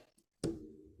it's like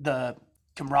the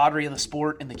camaraderie of the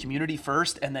sport and the community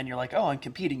first, and then you're like, oh, I'm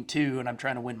competing too, and I'm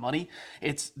trying to win money.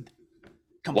 It's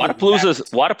completely backwards.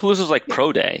 Wadapalooza's like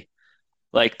pro day.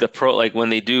 Like the pro like when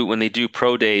they do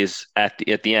pro days at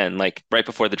the end, like right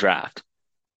before the draft,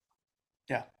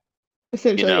 Yeah. you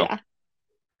Essentially, know. yeah.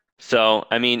 So,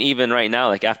 I mean, even right now,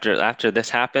 like after this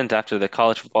happens, after the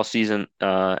college football season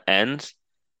ends,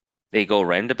 they go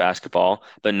right into basketball,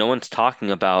 but no one's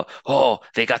talking about, oh,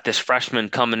 they got this freshman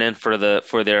coming in for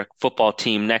their football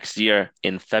team next year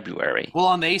in February. Well,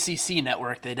 on the ACC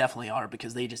network, they definitely are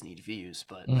because they just need views,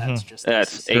 but that's Mhm. just the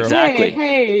That's ACC. True. Hey, exactly.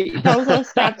 hey, that was a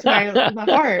stab to my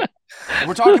heart.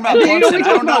 We're talking about They Clemson. only I talk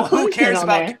don't know about who Clemson cares on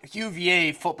about there.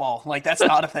 UVA football. Like that's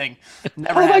not a thing.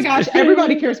 Never Oh my has gosh, been.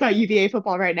 everybody cares about UVA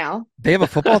football right now. They have a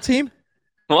football team?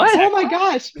 What? Oh Exactly. my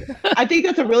gosh. I think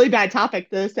that's a really bad topic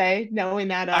to say, knowing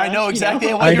that I know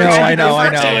exactly what I you're know, trying I to know, I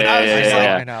refer know. to, and I was I just know, like,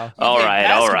 I know. All UVA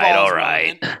right, all right, basketball all is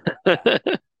right.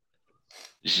 relevant.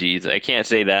 Jeez, I can't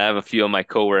say that. I have a few of my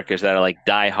coworkers that are like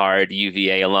diehard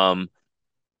UVA alum.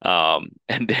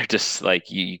 And they're just like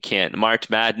you can't March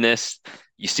Madness,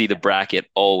 you see the bracket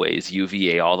always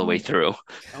UVA all the way Oh, through.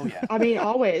 Oh yeah. I mean,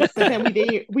 always. But then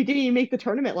we didn't even make the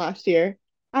tournament last year.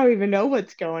 I don't even know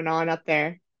what's going on up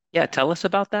there. Yeah, tell us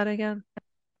about that again.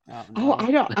 Oh, No, I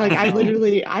don't I like don't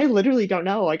know. I literally don't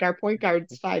know. Like our point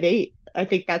guard's 5'8". I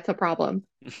think that's a problem.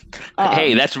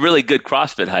 Hey, Um, that's really good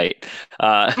CrossFit height.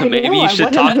 I Maybe know you I should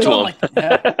want talk Depends to. on to like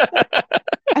yeah. him.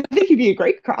 I think he'd be a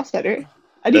great CrossFitter.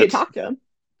 I need to That's talk to him.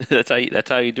 that's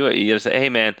how you do it. You gotta say, hey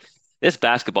man, this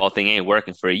basketball thing ain't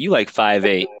working for you. You like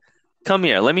 5'8". Come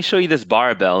here, let me show you this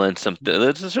barbell and some.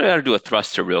 Let's just show you how to do a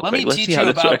thruster real Let quick. me Let's see teach how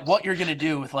you this about works. what you're gonna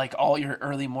do with like all your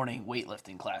early morning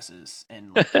weightlifting classes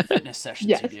and like fitness sessions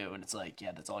you Yes. do, and it's like,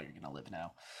 yeah, that's all you're gonna live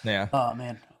now. Yeah. Oh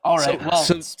man. All So right. Well,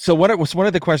 so what was one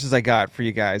of the questions I got for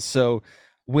you guys? So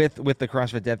with the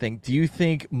CrossFit Dev thing, do you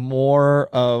think more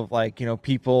of like,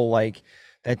 people like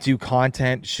that do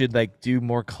content should like do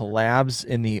more collabs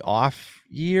in the off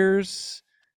years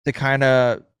to kind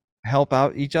of help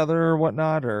out each other or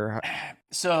whatnot? Or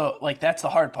so like that's the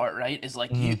hard part, right? Is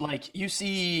Mhm. like you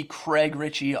see Craig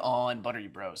Ritchie on Buttery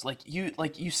Bros. Like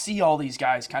you see all these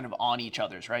guys kind of on each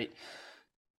other's, right?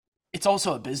 It's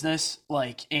also a business,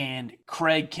 like, and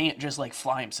Craig can't just like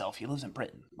fly himself. He lives in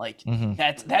Britain. Like Mhm.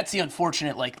 that's the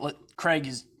unfortunate, like Craig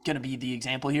is gonna be the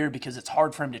example here because it's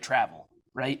hard for him to travel,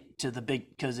 right? To the big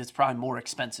because it's probably more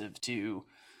expensive to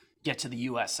get to the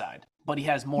US side. But he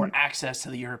has more access to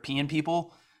the European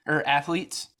people or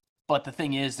athletes. But the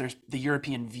thing is there's the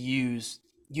European views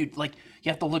you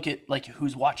have to look at like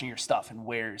who's watching your stuff and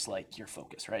where's like your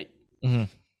focus, right? Mhm.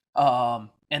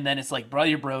 And then it's like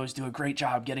Brother Bros do a great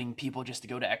job getting people just to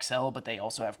go to XL, but they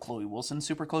also have Chloe Wilson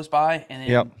super close by, and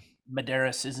Yep. then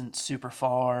Medeiros isn't super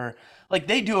far. Like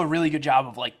they do a really good job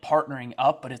of like partnering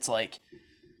up, but it's like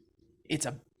it's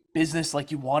a business.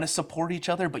 Like you want to support each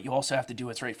other, but you also have to do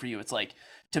what's right for you. It's like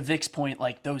to Vic's point,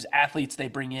 like those athletes they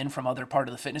bring in from other part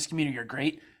of the fitness community are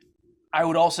great. I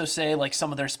would also say like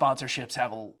some of their sponsorships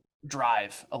have a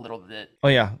drive a little bit Oh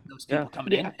yeah. those Yeah. people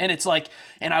coming Yeah. in. And it's like,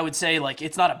 and I would say like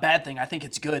it's not a bad thing. I think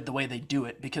it's good the way they do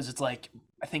it because it's like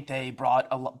I think they brought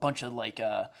a bunch of like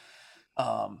I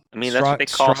mean, that's what Strong they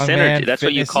call synergy. strongman That's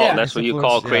what you fitness call yeah, that's fitness what you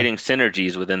call influence. Yeah. creating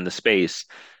synergies within the space.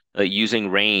 Like using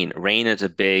rain. Rain is a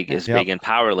big yeah. is Yep. big in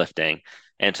powerlifting.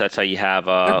 And so that's how you have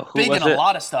They're who big in was a it?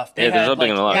 lot of stuff. They Yeah, there's a had big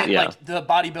in a lot. Yeah. Yeah. like the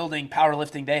bodybuilding,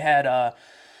 powerlifting. They have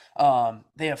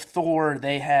Thor.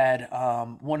 They had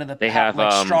one of the They have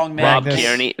like strongman. Rob Magnus.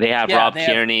 Kearney. They have Yeah, Rob they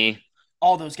have Kearney.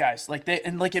 all those guys like they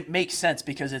and like it makes sense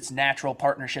because it's natural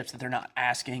partnerships that they're not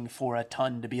asking for a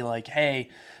ton to be like hey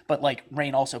but like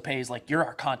Rain also pays like you're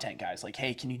our content guys like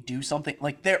hey can you do something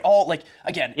like they're all like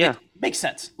again Yeah. it makes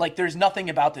sense like there's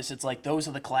nothing about this it's like those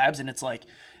are the collabs and it's like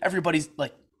everybody's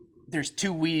like there's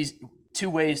two ways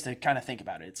to kind of think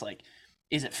about it it's like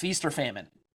is it feast or famine.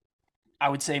 I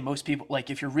would say most people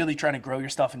like if you're really trying to grow your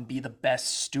stuff and be the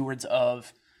best stewards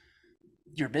of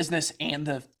your business and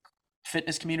the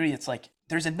fitness community, it's like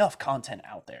there's enough content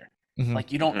out there. Mhm.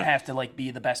 Like you don't Hmm. have to like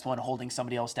be the best one holding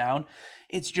somebody else down.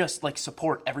 It's just like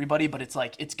support everybody, but it's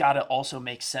like it's got to also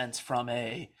make sense from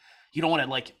a you don't want to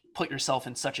like put yourself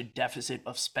in such a deficit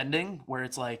of spending where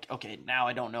it's like okay, now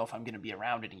I don't know if I'm going to be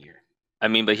around in a year. I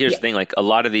mean, but here's Yeah. the thing, like a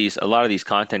lot of these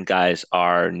content guys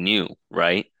are new,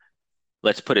 right?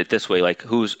 Let's put it this way, like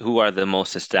who are the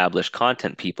most established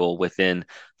content people within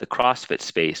the CrossFit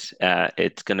space?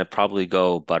 It's gonna probably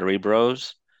go Buttery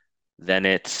Bros, then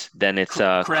it's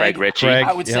Craig Craig, Ritchie, I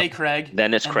Craig. would Yep. say Craig,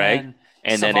 then it's and Craig, then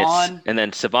and then it's Savon. and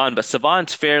then Savon, but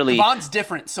Savon's fairly Savon's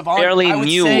different. Savon, fairly I would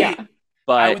new, Yeah. say I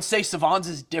but would say Savon's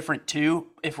is different too.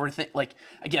 If we're like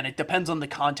again, it depends on the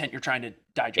content you're trying to if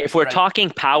digest, we're right? talking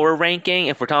power ranking,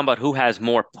 if we're talking about who has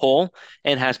more pull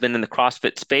and has been in the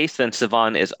CrossFit space, then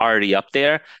Savan is already up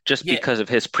there just Yeah, because of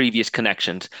his previous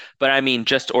connections. But I mean,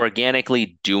 just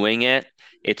organically doing it,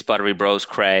 it's Buttery Bros,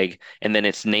 Craig, and then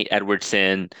it's Nate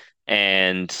Edwardson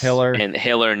and Hiller. and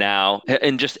Hiller now,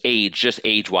 and just age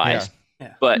Yeah. wise.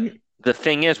 yeah. But Mhm. the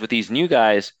thing is, with these new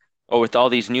guys or with all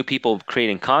these new people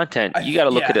creating content, you got to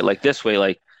look at Yeah. it like this way: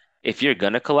 like if you're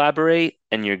gonna collaborate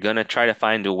and you're gonna try to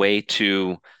find a way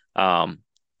to um,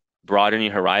 broaden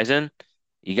your horizon,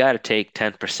 you got to take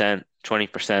 10%,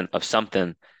 20% of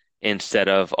something instead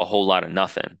of a whole lot of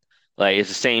nothing. Like it's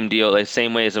the same deal, like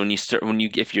same way as when you start when you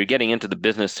if you're getting into the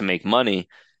business to make money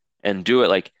and do it,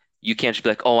 like you can't just be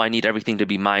like, oh, I need everything to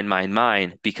be mine, mine,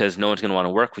 mine, because no one's gonna want to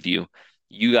work with you.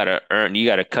 You gotta earn, you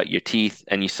gotta cut your teeth,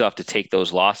 and you still have to take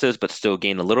those losses, but still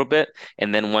gain a little bit.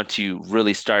 And then once you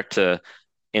really start to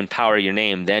empower your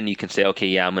name, then you can say, okay,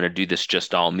 yeah, I'm gonna do this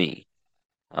just all me.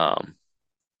 Um,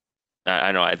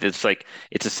 I know it's like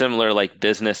it's a similar like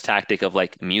business tactic of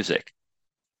like music,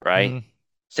 right? Mhm.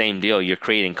 Same deal. You're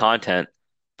creating content,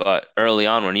 but early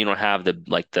on when you don't have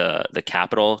the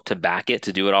capital to back it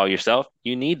to do it all yourself,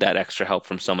 you need that extra help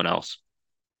from someone else.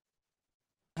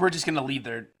 We're just gonna leave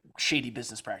shady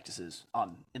business practices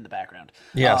in the background.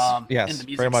 Yes, In the yes,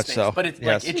 very music much space. so. But it's like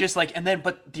Yes. it just like, and then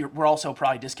we're also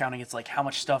probably discounting it's like how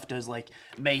much stuff does like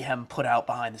Mayhem put out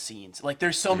behind the scenes. Like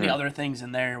there's so many Hmm. other things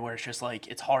in there where it's just like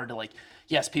it's hard to like,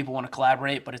 yes, people want to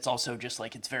collaborate, but it's also just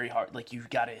like it's very hard. Like you've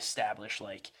got to establish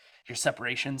like your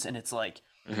separations, and it's like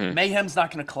Hmm. Mayhem's not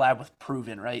going to collab with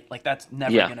Proven, right? Like that's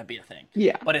never Yeah. going to be a thing.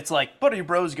 Yeah. But it's like Buddy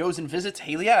Bros goes and visits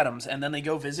Haley Adams, and then they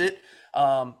go visit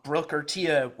Brooke or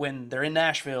Tia when they're in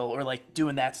Nashville, or like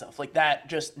doing that stuff. Like that,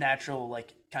 just natural,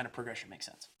 like kind of progression makes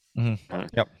sense. Mhm.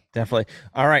 Yep, definitely.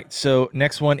 All right, so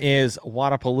next one is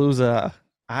Wadapalooza.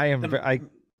 The,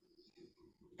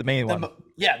 The main one.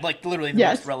 yeah, like literally the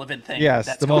Yes. most relevant thing. Yes,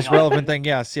 that's the going most on. relevant thing.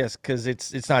 Yes, yes, because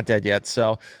it's not dead yet.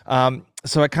 So,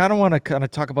 so I kind of want to kind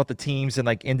of talk about the teams and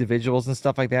like individuals and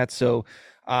stuff like that. So,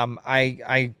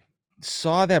 I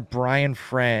saw that Brian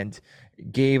Friend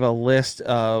gave a list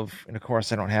of, and of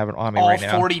course I don't have it on me All right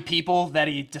now. 40 people that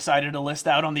he decided to list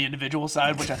out on the individual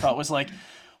side, which I thought was like,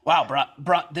 wow,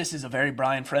 this is a very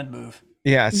Brian Friend move.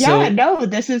 Yeah. Yeah, So no,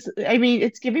 I mean,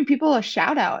 it's giving people a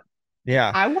shout out.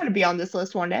 yeah. I want to be on this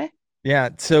list one day. Yeah,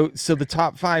 so the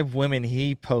top 5 women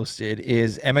he posted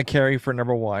is Emma Carey for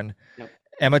number 1, Yep.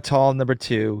 Emma Tall number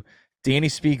 2, Danny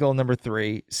Spiegel number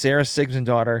 3, Sarah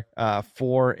Sigsendaughter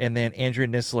 4, and then Andrea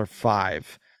Nisler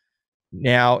 5.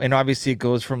 Now, and obviously it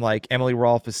goes from like Emily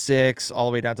Rolfe is 6, all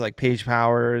the way down to like Paige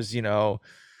Powers,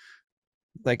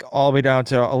 like all the way down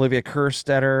to Olivia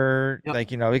Kerstetter. Yep.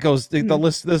 Like, it goes the Mhm.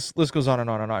 list. This list goes on and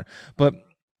on and on. But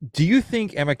do you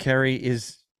think Emma Carey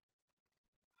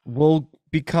will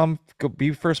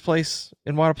be first place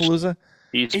in Wadapalooza?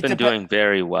 He's It been dep- doing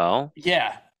very well.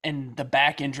 Yeah, and the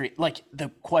back injury, like the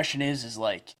question is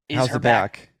like, is How's her the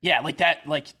back? Yeah, like that,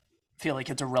 like feel like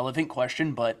it's a relevant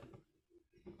question, but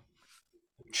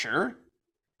sure.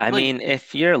 I Like- mean,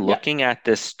 if you're looking at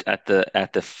this at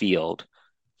the field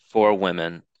for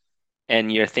women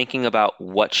and you're thinking about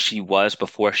what she was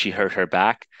before she hurt her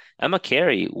back, Emma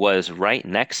Carey was right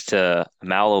next to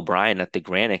Mal O'Brien at the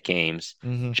Granite Games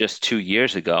Mhm. just 2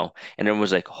 years ago. And it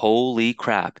was like, holy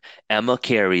crap, Emma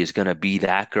Carey is gonna be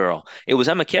that girl. It was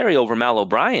Emma Carey over Mal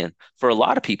O'Brien for a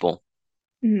lot of people.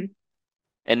 Mhm.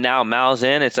 And now Mal's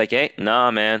in, it's like, hey, nah,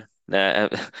 man.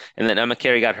 And then Emma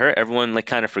Carey got hurt. Everyone like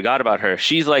kind of forgot about her.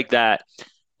 She's like that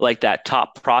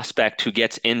top prospect who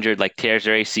gets injured, like tears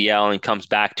their ACL and comes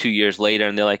back 2 years later,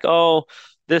 and they're like, oh,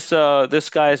 this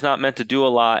guy is not meant to do a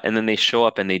lot, and then they show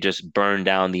up and they just burn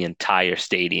down the entire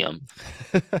stadium.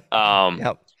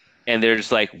 Yep. And they're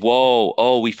just like, whoa,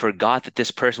 oh, we forgot that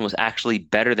this person was actually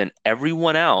better than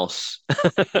everyone else.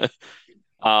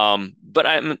 But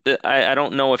I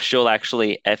don't know if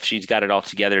if she's got it all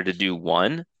together to do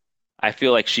one. I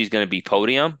feel like she's going to be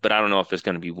podium, but I don't know if it's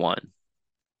going to be one.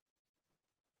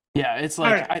 Yeah, it's All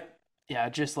like right. yeah,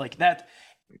 just like that.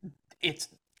 It's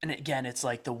and again, it's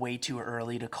like the way too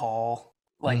early to call.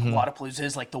 Like Mhm. Wadapalooza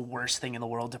is like the worst thing in the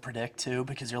world to predict too,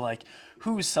 because you're like,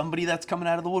 who's somebody that's coming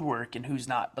out of the woodwork and who's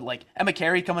not. But like Emma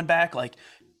Carey coming back, like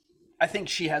I think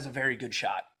she has a very good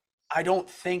shot. I don't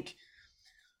think.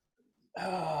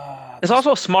 It's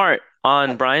also smart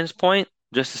on Brian's point,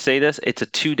 just to say this, it's a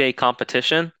 2-day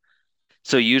competition.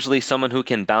 So usually someone who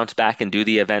can bounce back and do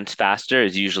the events faster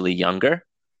is usually younger.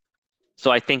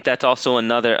 So I think that's also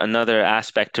another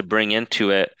aspect to bring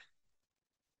into it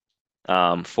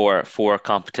for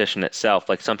competition itself.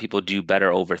 Like some people do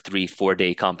better over 3, 4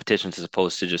 day competitions as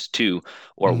opposed to just 2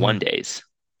 or 1 Mhm. days.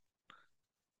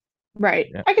 Right.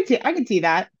 Yeah. I could see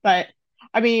that. But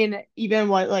I mean, even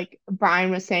what like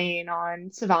Brian was saying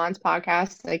on Savant's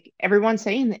podcast, like everyone's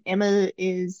saying that Emma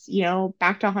is,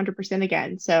 back to 100%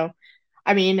 again. So,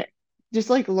 I mean, just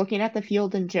like looking at the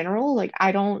field in general, like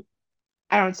I don't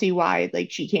see why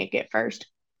like she can't get first.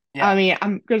 I Yeah, mean,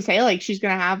 I'm gonna say like she's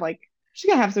gonna have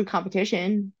some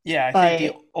competition, yeah. I think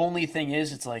the but only thing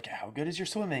is, it's like, how good is your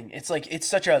swimming? It's like it's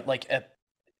such a like a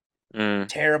Mm,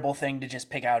 terrible thing to just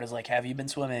pick out as like, have you been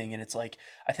swimming? And it's like,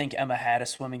 I think Emma had a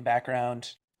swimming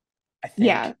background. I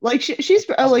yeah, think, like she's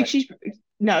of like like, she's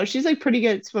no, she's like pretty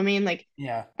good at swimming. Like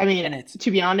yeah, I mean, and it's to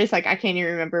be honest, like I can't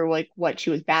even remember like what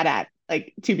she was bad at.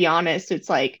 Like to be honest, it's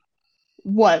like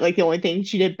what like the only thing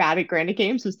she did bad at Granite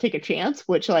Games was take a chance,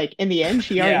 which like in the end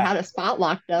she already yeah, had a spot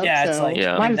locked up, yeah. It's like, so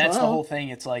yeah. might and as that's the whole well. thing.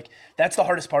 It's like that's the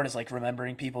hardest part is like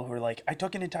remembering people who are like, I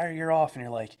took an entire year off, and you're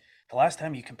like, the last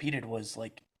time you competed was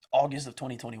like August of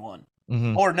 2021,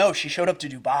 Mhm. or no, she showed up to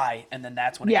Dubai, and then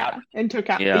that's when it got Yeah, and took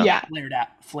out Yeah. yeah.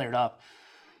 flared up.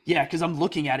 Yeah, because I'm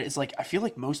looking at it, it's like I feel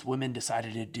like most women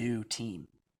decided to do team,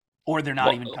 or they're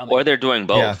not even coming. Or they're doing Yeah.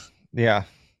 both. Yeah.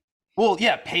 Well,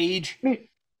 yeah, Paige.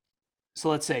 So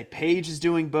let's say Paige is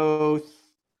doing both.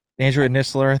 Andrea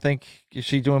Nisler, I think. Is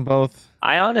she doing both?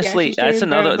 I Yeah, honestly, she's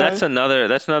doing both.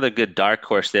 that's another good dark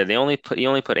horse there. You only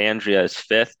put Andrea as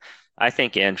fifth. I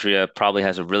think Andrea probably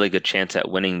has a really good chance at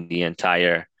winning the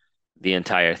entire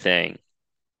thing.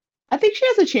 I think she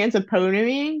has a chance of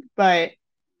podiuming, but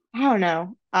I don't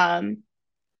know.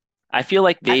 I feel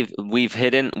like I, we've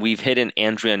hidden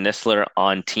Andrea Nisler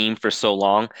on team for so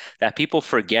long that people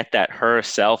forget that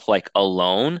herself, like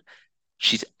alone,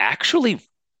 she's actually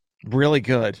Really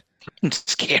good.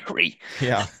 scary.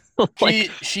 Yeah.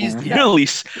 Like She's yeah.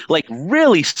 like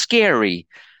really scary.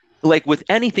 Like with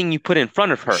anything you put in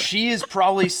front of her. She is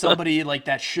probably somebody like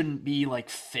that shouldn't be like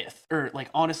fifth or like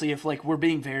honestly if like we're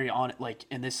being very on like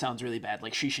and this sounds really bad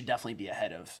like she should definitely be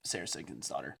ahead of Sarah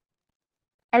Sigmundsdottir.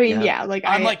 I mean, Yeah. yeah, like I'm like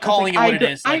I was like calling it what it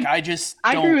is. Like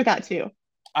I agree with that too.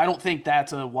 I don't think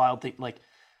that's a wild thing. Like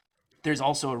there's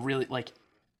also a really like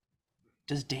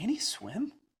does Danny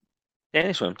swim?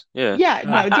 Danny swims. Yeah. Yeah,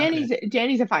 no, Okay.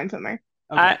 Danny's a fine swimmer.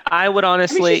 Okay. I would I mean,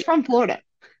 she's honestly from Florida.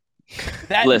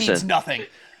 That means listen. nothing.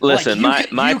 Like Listen,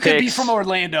 my you could be from picks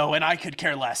Orlando and I could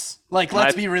care less. Like my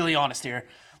let's be really honest here.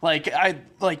 Like I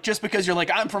like just because you're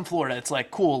like I'm from Florida, it's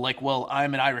like cool. Like well,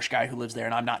 I'm an Irish guy who lives there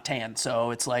and I'm not tan,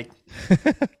 so it's like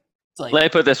let me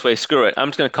put it this way, screw it. I'm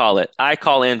just gonna call it. I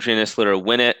call Andrea Nisler to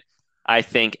win it. I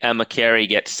think Emma Carey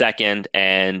gets second,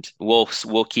 and we'll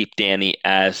keep Danny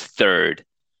as third.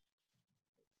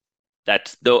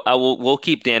 That's though we'll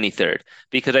keep Danny third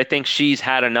because I think she's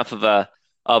had enough of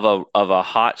a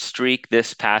hot streak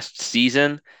this past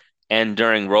season and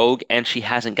during Rogue, and she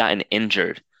hasn't gotten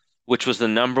injured, which was the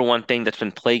number one thing that's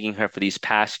been plaguing her for these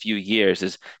past few years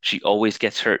is she always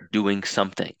gets hurt doing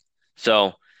something.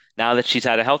 So now that she's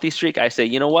had a healthy streak, I say,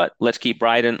 you know what? Let's keep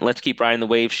riding the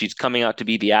wave. She's coming out to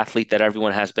be the athlete that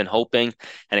everyone has been hoping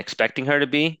and expecting her to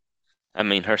be. I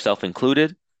mean, herself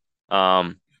included.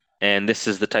 Um, and this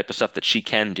is the type of stuff that she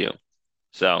can do.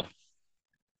 So,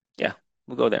 yeah,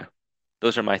 we'll go there.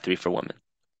 Those are my three for women.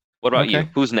 What about you? Okay.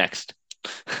 Who's next?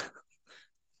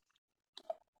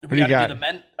 Who we do you got to got? do the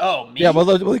men. Oh, me. Yeah,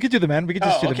 well, we could do the men. We could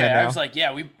just Oh, do the okay. men I now. was like,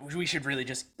 yeah, we should really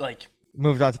just like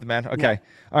Moved on to the men. Okay. Yeah.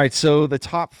 All right. So the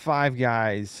top five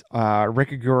guys: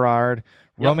 Ricky Gerard,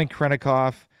 Yep. Roman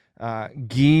Krennikov,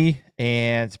 Guy,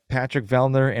 and Patrick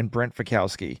Vellner and Brent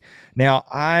Fikowski. Now,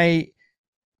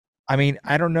 I mean,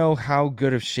 I don't know how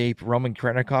good of shape Roman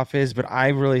Krennikov is, but I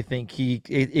really think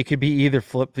it could be either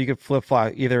flip. You could flip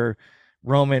flop either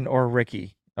Roman or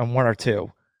Ricky on one or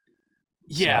two.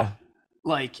 yeah, So,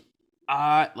 like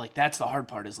that's the hard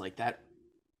part is like that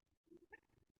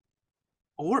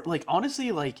or like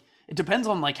honestly like it depends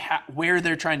on like where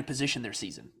they're trying to position their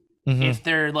season. mhm. If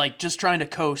they're like just trying to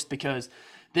coast because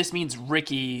this means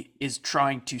Ricky is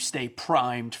trying to stay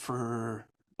primed for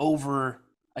over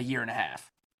a year and a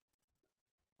half,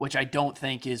 which I don't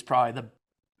think is probably the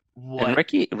And what.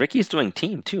 Ricky's doing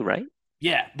team too, right?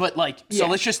 Yeah, but like so Yeah.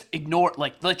 let's just ignore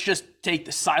like let's just take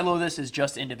the silo this as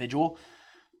just individual.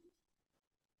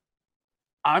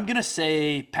 I'm gonna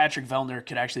say Patrick Vellner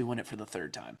could actually win it for the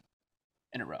third time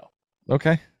in a row.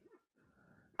 Okay.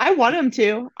 I want him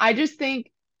to. I just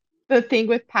think the thing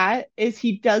with Pat is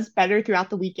he does better throughout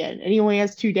the weekend, and he only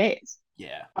has 2 days.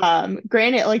 Yeah.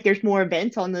 Granted, like there's more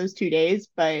events on those 2 days,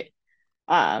 but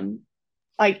um,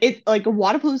 like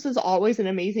Wadapalooza is always an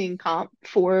amazing comp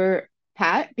for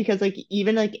Pat because like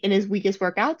even like in his weakest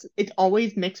workouts, it's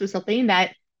always mixed with something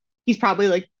that he's probably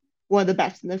like one of the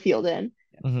best in the field in.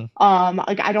 Mhm.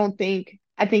 Like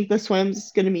I think the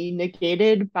swim's gonna be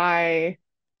negated by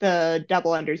the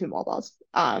double unders and wall balls.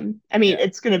 I mean Yeah.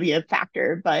 it's gonna be a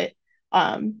factor, but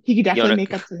he could definitely Yona,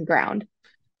 make up some ground.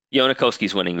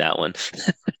 Yonakowski's winning that one.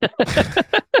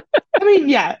 I mean,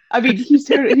 yeah, I mean he's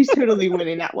totally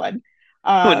winning that one.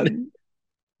 Um,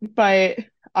 but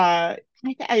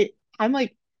I'm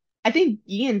like I think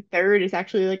Ian third is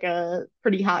actually like a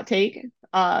pretty hot take.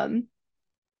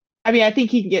 I mean I think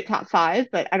he can get top five,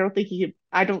 but I don't think he could.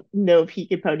 I don't know if he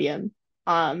could podium.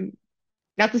 Um,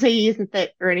 Not to say he isn't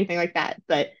fit or anything like that,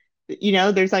 but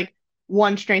there's like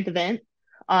one strength event.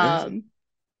 This, Um,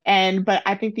 but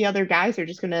I think the other guys are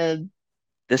just gonna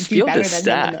this do field better is than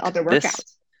him in the stacked. other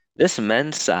workouts. This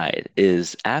men's side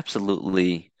is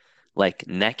absolutely like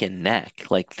neck and neck.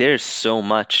 Like there's so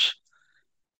much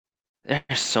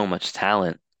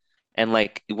talent. And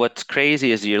like what's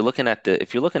crazy is you're looking at the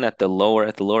if you're looking at the lower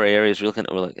areas, you're looking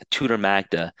at like Tudor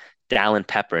Magda, Dallin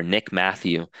Pepper, Nick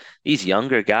Matthew. These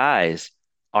younger guys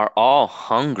are all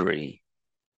hungry.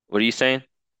 What are you saying?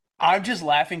 I'm just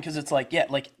laughing because it's like, yeah,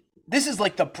 like this is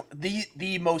like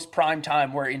the most prime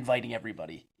time we're inviting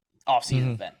everybody off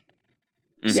season Mhm. event.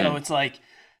 Mhm. So it's like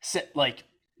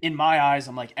in my eyes,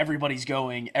 I'm like everybody's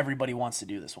going, everybody wants to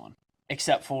do this one.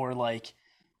 except for like,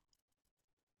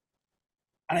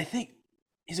 and I think,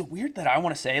 is it weird that I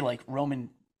want to say like Roman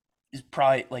is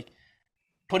probably like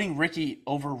putting Ricky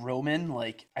over Roman?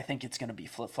 Like, I think it's going to be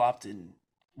flip flopped in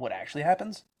what actually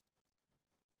happens.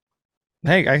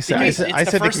 Hey, I said Because I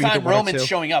it's the said they first could be time one or Roman's two.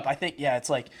 showing up. I think, yeah, it's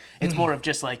like, it's more of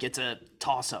just like, it's a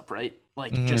toss up, right?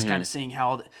 Like, just kind of seeing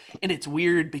how, and it's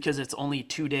weird because it's only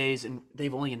 2 days and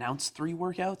they've only announced 3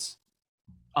 workouts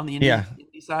on the Yeah.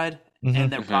 indie side.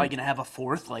 And they're probably going to have a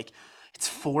 4th. Like, it's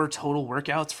 4 total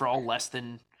workouts for all less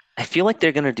than. I feel like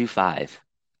they're gonna do 5.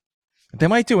 They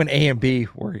might do an A and B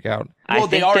workout. Well, I they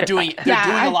think are they're- doing, Yeah,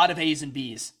 doing a I- lot of A's and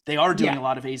B's. They are doing Yeah. a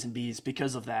lot of A's and B's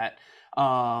because of that.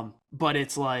 But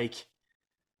it's like,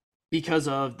 because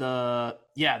of the,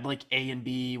 like A and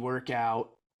B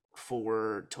workout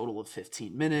for a total of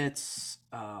 15 minutes.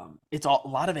 It's a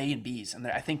lot of A and B's, and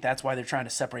I think that's why they're trying to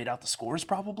separate out the scores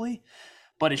probably.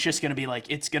 But it's just going to be like,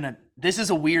 this is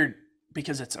a weird,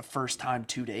 because it's a first time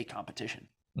 2-day competition.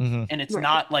 Mm-hmm. And it's Right.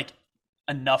 not like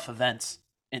enough events.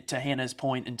 To Hannah's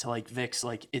point and to like Vic's,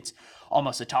 like it's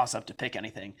almost a toss up to pick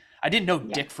anything. I didn't know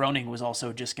Yeah. Dick Froning was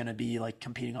also just going to be like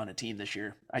competing on a team this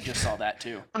year. I just saw that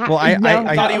too. Well, I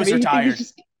thought he was retired.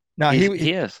 No,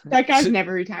 he is. That guy's So-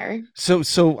 never retiring.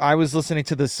 So I was listening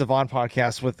to the Savant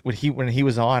podcast with when he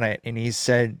was on it, and he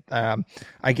said,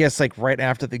 I guess like right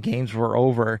after the games were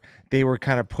over, they were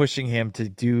kind of pushing him to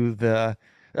do the.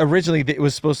 Originally, it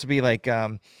was supposed to be like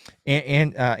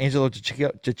Angelo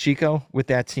DiCicco with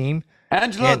that team.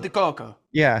 Angelo And- Di Coco.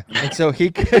 Yeah, and so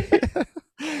he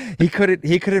he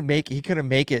couldn't make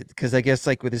it because I guess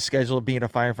like with his schedule of being a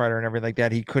firefighter and everything like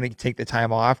that, he couldn't take the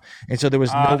time off, and so there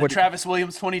was The nobody. Travis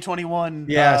Williams 2021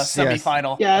 Yes, yes.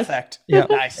 semifinal Yes. effect. Yeah.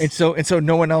 Nice. And so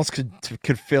no one else could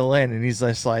fill in, and he's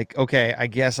just like, okay, I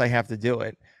guess I have to do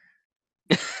it.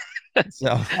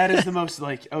 So That is the most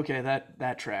like, okay,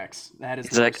 that tracks. That is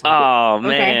He's the like, most, like, oh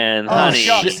man, oh, honey.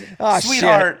 shucks. Oh,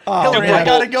 Sweetheart, shit. Oh, Hillary, I man.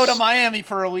 gotta go to Miami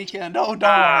for a weekend. Oh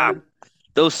darn.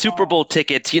 Those Super Bowl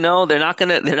tickets, they're not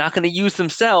gonna use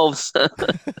themselves.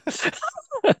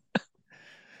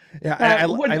 yeah,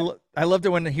 I loved it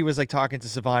when he was like talking to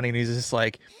Savani, and he's just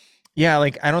like, yeah,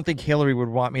 like I don't think Hillary would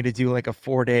want me to do like a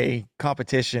 4-day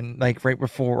competition like right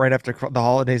after the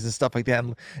holidays and stuff like that,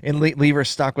 and leave her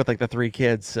stuck with like the 3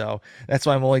 kids. So that's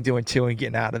why I'm only doing 2 and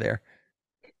getting out of there.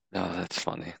 Oh, that's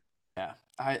funny. Yeah.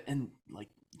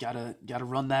 Gotta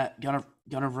run that, gonna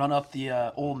run up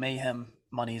the old mayhem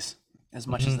monies as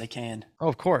much as they can. Oh,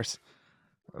 of course,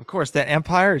 that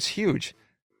empire is huge.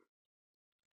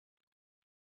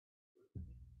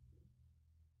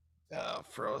 Oh,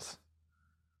 froze.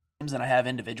 Than I have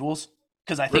individuals,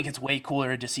 because I think it's way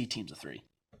cooler to see teams of 3.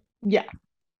 Yeah.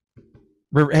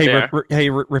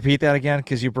 Repeat that again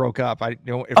because you broke up. I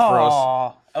know it froze.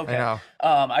 Oh, I okay. know.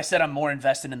 I said I'm more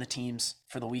invested in the teams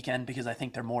for the weekend because I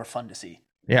think they're more fun to see.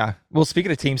 Yeah. Well,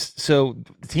 speaking of teams, so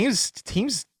the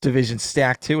teams division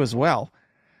stacked too as well.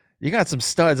 You got some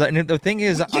studs, and the thing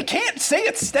is, You can't say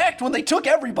it's stacked when they took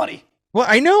everybody. well,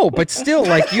 I know, but still,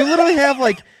 like you literally have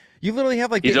like He's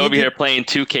the over here playing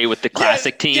 2K with the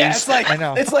classic teams. Yeah, it's like, I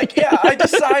know. It's like, yeah, I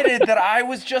decided that I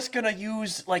was just gonna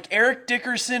use like Eric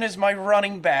Dickerson as my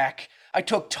running back. I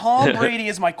took Tom Brady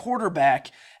as my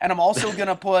quarterback, and I'm also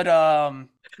gonna put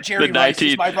Jerry The Rice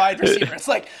as 19 my wide receiver. It's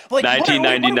like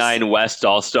 1999 West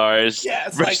All Stars Yeah,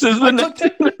 it's like, versus the I took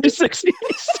that- 1960s.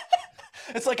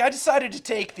 It's like I decided to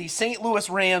take the St. Louis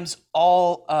Rams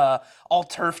all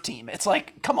turf team. It's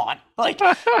like, come on, like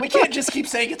we can't just keep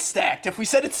saying it's stacked. If we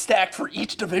said it's stacked for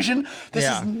each division, this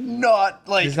Yeah. is not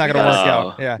like It's not gonna work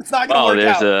out. Yeah. It's not gonna Oh, work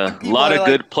there's out. a People lot are of like,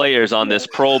 good players on this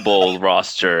Pro Bowl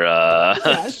roster.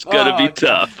 It's gonna be Oh,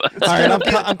 tough. All right,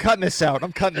 I'm cutting this out.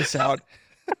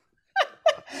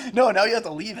 No, now you have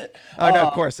to leave it. Oh no,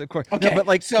 of course. Okay, No, but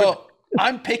like, so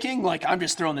I'm picking, like, I'm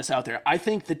just throwing this out there. I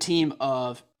think the team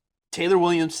of Taylor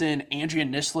Williamson, Andrea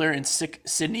Nisler, and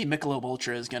Sydney Michelob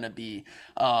Ultra is going to be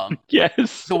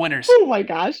Yes. the winners. Oh my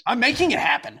gosh. I'm making it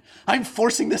happen. I'm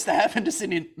forcing this to happen to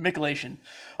Sydney Michelation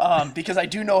because I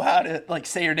do know how to like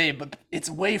say her name, but it's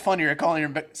way funnier calling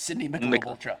her Sydney Michelob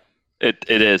Ultra. It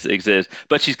exists,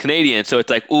 but she's Canadian, so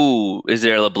it's like, ooh, is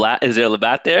there a Labatt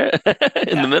there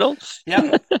in the middle?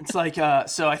 Yeah, it's like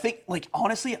so. I think, like,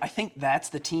 honestly, I think that's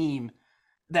the team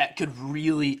that could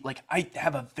really, like, I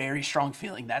have a very strong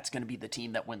feeling that's going to be the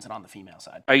team that wins it on the female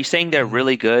side. Are you saying they're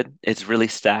really good? It's really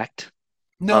stacked.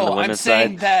 On the No, I'm women's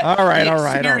saying side? that All right, the all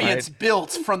right, all experience right.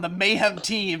 built from the Mayhem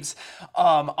teams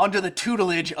under the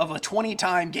tutelage of a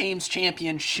 20-time games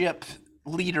championship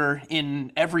leader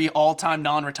in every all-time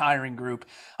non-retiring group,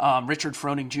 Richard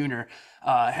Froning Jr.,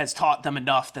 has taught them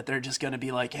enough that they're just going to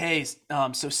be like, hey,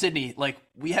 so Sydney, like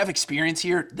we have experience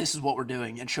here. This is what we're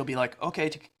doing. And she'll be like,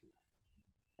 okay.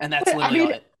 And that's But, I literally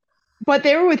mean, it. but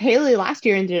they were with Haley last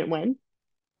year and didn't win.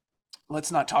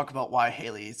 Let's not talk about why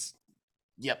Haley's.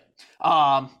 Yep.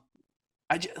 I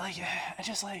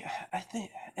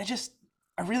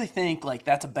really think like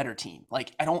that's a better team.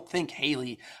 Like I think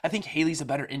Haley's a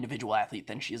better individual athlete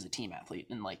than she is a team athlete.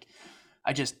 And like,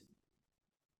 I don't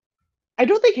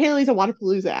think Haley's a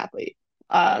Wadapalooza athlete.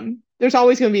 There's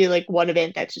always going to be like one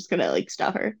event that's just going to like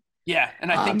stuff her. yeah.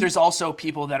 And I think there's also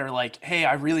people that are like, hey,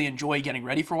 I really enjoy getting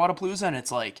ready for Wadapalooza. And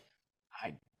it's like,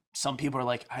 some people are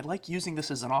like, I like using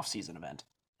this as an off-season event.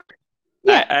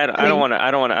 Yeah, I don't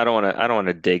want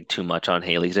to dig too much on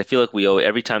Haley because I feel like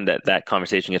every time that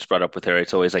conversation gets brought up with her,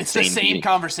 it's always like it's the same beating,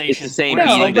 conversation. it's the same No,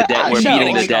 beating the but dead. We're no,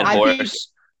 beating the like, dead I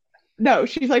horse. No,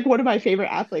 she's like one of my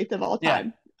favorite athletes of all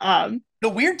time. The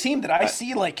weird team that I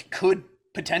see like could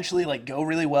potentially like go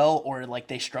really well or like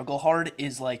they struggle hard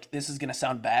is like, this is gonna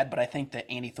sound bad, but I think the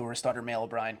Annie Thorisdottir, Mel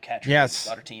O'Brien,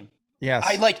 daughter team. Yes.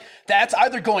 I like that's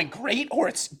either going great or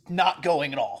it's not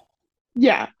going at all.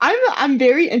 Yeah, I'm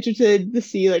very interested to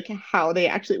see like how they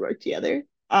actually work together.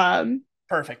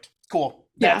 Perfect. Cool.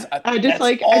 Yeah, I just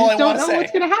that's I all just don't know say.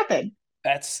 what's gonna happen.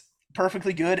 That's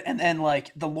perfectly good. And then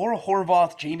like the Laura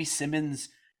Horvath, Jamie Simmons,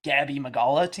 Gabby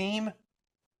Magala team.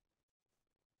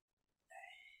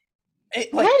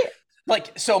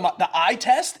 The eye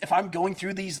test, if I'm going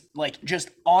through these like just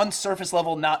on surface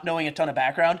level, not knowing a ton of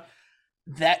background,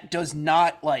 that does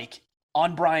not like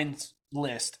on Brian's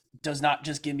list does not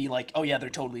just give me like, oh yeah, they're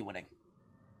totally winning.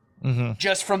 Mm-hmm.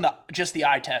 Just from the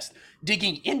eye test.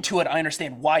 Digging into it, I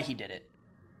understand why he did it.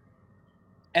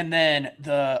 And then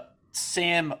the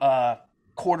Sam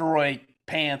Corduroy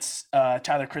Pants,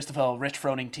 Tyler Christoffel, Rich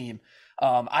Froning team.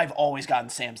 I've always gotten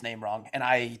Sam's name wrong, and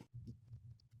I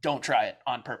don't try it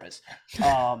on purpose.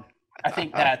 I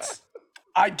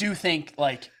do think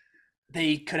like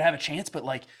they could have a chance, but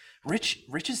like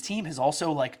Rich's team has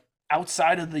also like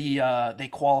outside of the they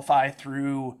qualify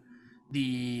through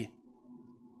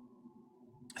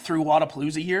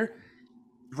Wadapalooza here.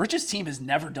 Rich's team has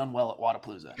never done well at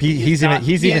Wadapalooza. He's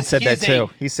even said that too.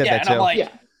 He said that too. I'm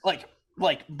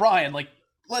like Brian, like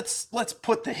let's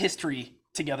put the history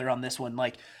together on this one.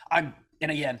 Like and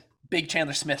again, big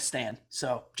Chandler Smith stan.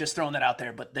 So just throwing that out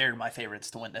there, but they're my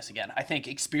favorites to win this again. I think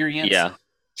experience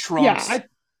trumps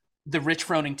the Rich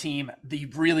Froning team. The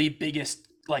really biggest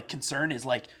like concern is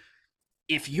like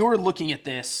if you're looking at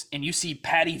this and you see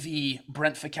Patty V,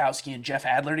 Brent Fikowski, and Jeff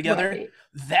Adler together,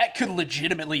 that could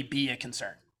legitimately be a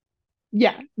concern.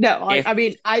 Yeah, no, I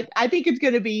mean, I think it's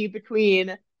going to be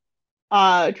between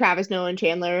Travis Noah and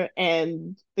Chandler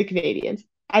and the Canadians.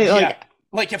 That's going to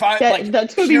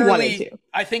be 1 and 2.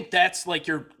 I think that's like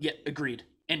agreed,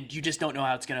 and you just don't know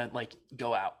how it's going to like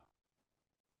go out.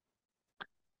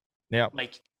 Yeah,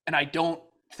 like, and I don't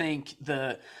think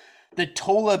the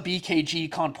Tola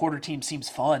BKG Con Porter team seems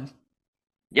fun.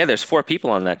 Yeah, there's 4 people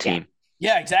on that team.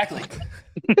 Yeah, exactly.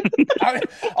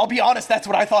 I'll be honest, that's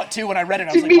what I thought too when I read it.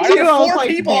 I was like, why are there 4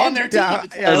 people on their team?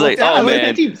 I was like, oh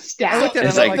man. It's like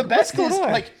the best is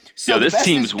like, so this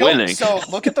team's winning. So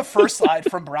look at the first slide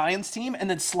from Brian's team and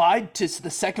then slide to the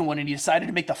second one, and he decided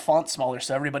to make the font smaller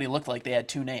so everybody looked like they had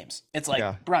 2 names. It's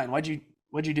like, Brian, why'd you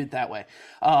do it that way?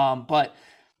 But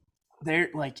there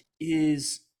like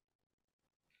is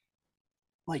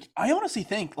like, I honestly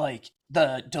think like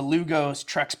the DeLugos,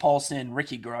 Trex Paulson,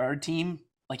 Ricky Garrard team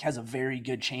like has a very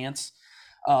good chance.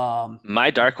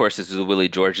 My dark horse is the Willie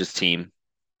George's team.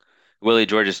 Willie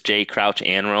George's Jay Crouch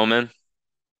and Roman.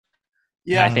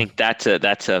 Yeah, I think that's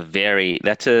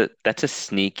a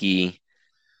sneaky.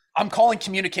 I'm calling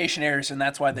communication errors, and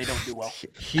that's why they don't do well.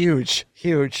 Huge.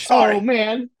 Sorry. Oh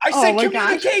man, I said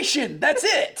communication. That's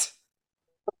it.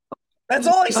 That's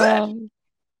all I said.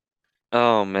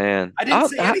 Oh man, I didn't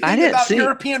say anything about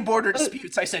European border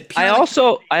disputes. I said I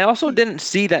also didn't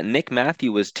see that Nick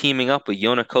Matthew was teaming up with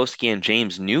Yonakoski and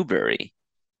James Newberry.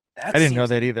 I didn't know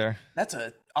that either. That's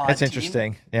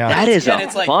interesting. Yeah, that is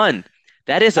fun.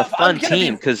 That is a fun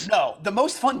team because the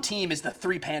most fun team is the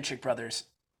 3 Panchik brothers.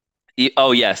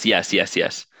 Oh yes, yeah.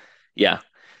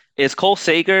 Is Cole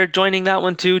Sager joining that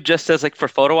one too, just as like for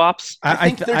photo ops? I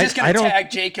think they're just going to tag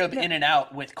Jacob in and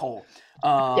out with Cole.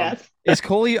 Yes. Is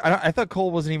Cole? I thought Cole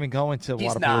wasn't even going to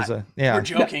Wadapalooza. Not. Yeah, we're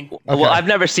joking. Okay. Well, I've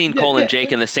never seen Cole and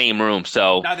Jake in the same room,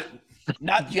 so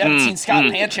you haven't seen Scott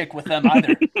Panchik with them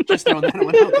either. Just throwing that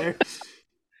one out there.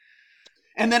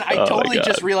 And then I totally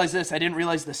just realized this. I didn't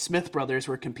realize the Smith brothers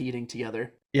were competing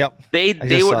together. Yep.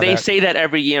 They say that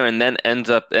every year, and then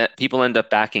people end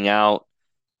up backing out.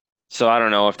 So I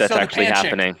don't know if that's actually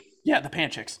happening. Yeah, the pan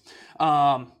chicks.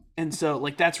 And so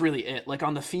like that's really it. Like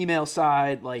on the female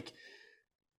side, like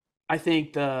I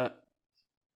think the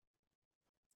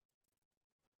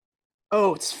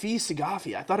oh, it's Fee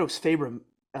Sagafi. I thought it was Faye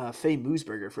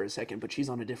Moosberger for a second, but she's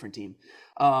on a different team.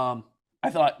 I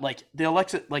thought like the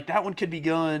Alexa, like that one could be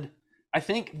good. I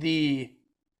think the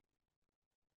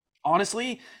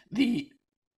honestly the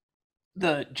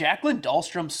Jacqueline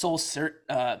Dahlstrom,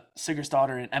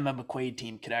 Sigurdsdottir, and Emma McQuaid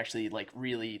team could actually like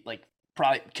really like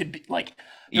probably could be like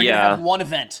they're gonna have Yeah. one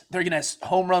event. They're gonna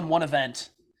home run one event,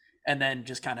 and then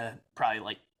just kind of probably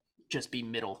like just be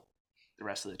middle the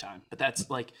rest of the time. But that's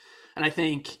like, and I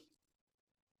think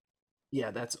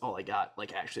yeah, that's all I got.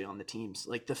 Like actually on the teams,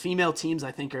 like the female teams,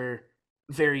 I think are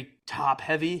very top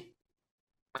heavy.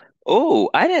 Oh,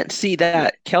 I didn't see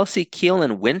that Kelsey Keel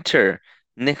and Winter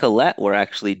Nicolette were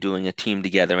actually doing a team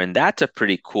together, and that's a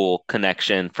pretty cool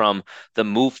connection from the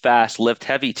Move Fast Lift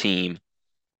Heavy team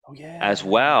Oh as yeah,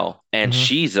 well. And Hmm.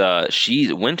 she's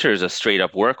Winter's a straight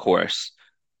up workhorse.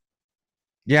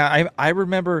 Yeah, I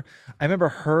remember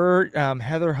her,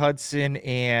 Heather Hudson,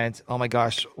 and oh my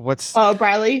gosh, what's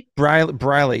Briley.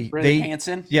 Briley? Riley They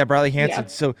Hansen. Yeah, Briley Yeah. Hanson.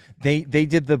 So they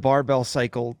did the barbell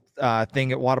cycle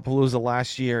thing at Wadapalooza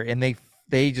last year, and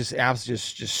they just absolutely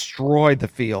just destroyed the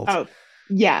field. Oh,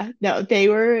 yeah. No, they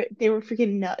were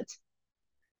freaking nuts.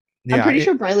 I'm Yeah, pretty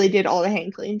sure Briley did all the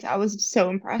hang cleans. I was so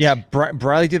yeah. impressed.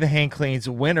 Briley did the hang cleans.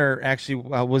 Winner actually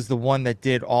was the one that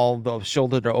did all the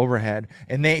shoulder to overhead,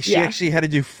 and she Yeah. actually had to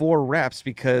do 4 reps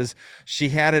because she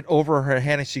had it over her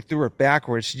head and she threw it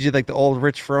backwards. She did like the old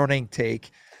Rich Froning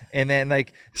take, and then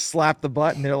like slapped the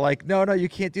button. They're like, no, no, you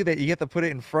can't do that. You have to put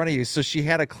it in front of you. So she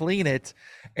had to clean it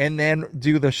and then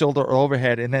do the shoulder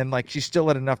overhead, and then like she still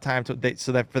had enough time so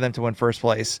that for them to win first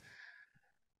place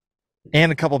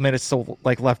and a couple minutes so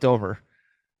like left over.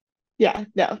 Yeah.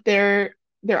 No, they're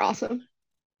awesome.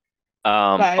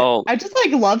 But Oh, I just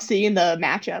like love seeing the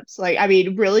matchups. Like, I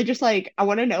mean, really just like I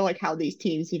want to know like how these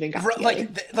teams even got together.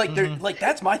 Like they're Hmm. like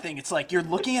that's my thing. It's like you're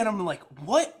looking at them and like,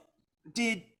 what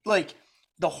did like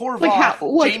the Like how Horvath,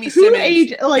 like Jamie who Simmons,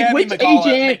 age like Gabby which Magala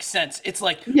agent? makes sense. It's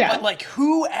like, but Yeah. like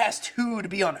who asked who to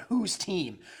be on whose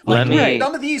team? let Like me Right.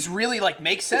 some of these really like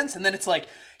make sense, and then it's like,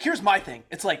 here's my thing.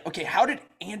 It's like, okay, how did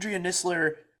Andrea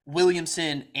Nisler,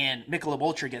 Williamson, and Michaela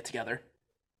Wolcher get together?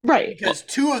 Right. Because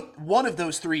one of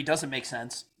those three doesn't make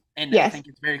sense, and I Yes. think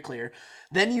it's very clear.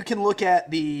 Then you can look at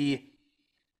the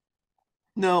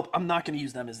nope, I'm not going to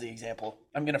use them as the example.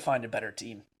 I'm going to find a better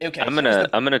team. Okay, here's the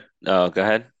I'm gonna oh go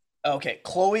ahead. okay.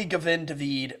 Chloe, Gavin,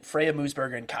 David, Freya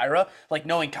Moosberger, and Kyra. Like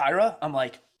knowing Kyra, I'm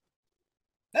like,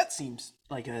 that seems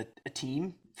like a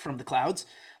team from the clouds.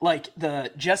 Like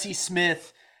the Jesse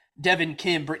Smith, Devin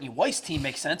Kim, Brittany Weiss team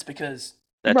makes sense because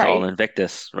That's all Right.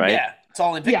 Invictus, right? yeah, it's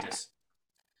all Yeah. Invictus.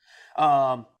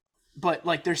 But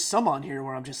like there's some on here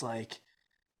where I'm just like,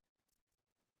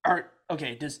 are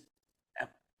okay, does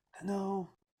no.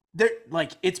 They're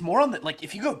like it's more on the like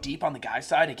if you go deep on the guy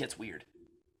side, it gets weird.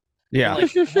 Yeah.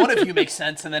 Like one of you makes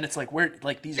sense, and then it's like where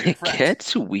like these are your It friends.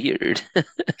 gets weird.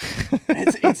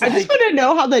 It's I just like want to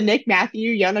know how the Nick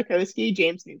Matthew, Janikowski,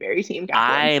 James Newberry team got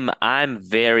formed. I'm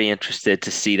very interested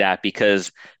to see that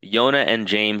because Yona and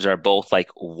James are both like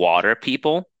water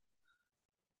people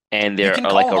and you they're can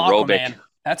are like call him aerobic. Aquaman.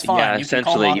 That's Yeah, fine. You can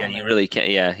call essentially, him yeah, he Aquaman. really can.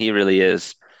 Yeah, he really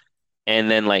is.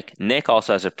 And then like Nick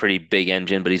also has a pretty big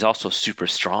engine, but he's also super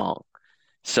strong.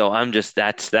 So I'm just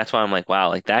that's why I'm like, wow,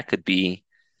 like that could be.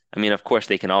 I mean, of course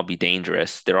they can all be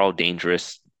dangerous. They're all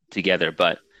dangerous together,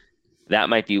 but that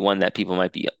might be one that people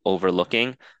might be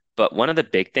overlooking. But one of the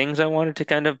big things I wanted to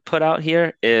kind of put out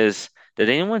here is, did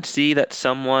anyone see that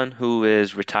someone who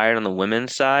is retired on the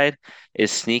women's side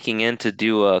is sneaking in to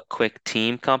do a quick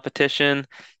team competition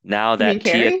now You mean that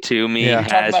Tia Carrie? Toomey Yeah. You're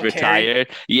talking has about Carrie. retired?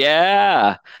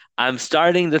 Yeah. I'm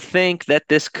starting to think that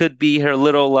this could be her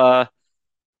little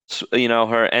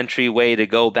her entryway to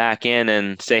go back in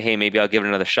and say, hey, maybe I'll give it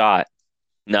another shot.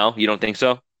 No, you don't think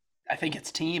so? I think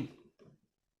it's team.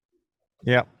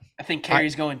 Yeah. I think I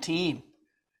Carrie's going team.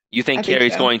 You I think think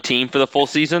Carrie's so. going team for the full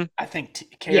season? I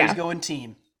think Carrie's Yeah. going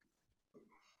team.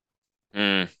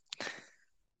 Hmm.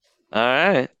 All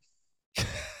right.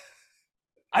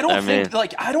 I mean,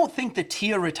 I don't think the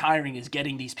Tia retiring is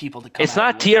getting these people to come it's out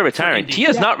not Tia for retiring. Indy.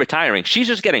 Tia's Yeah. not retiring. She's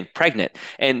just getting pregnant,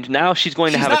 and now she's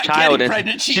going to She's have a not child, getting and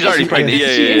pregnant. She she's is already pregnant. pregnant. Yeah,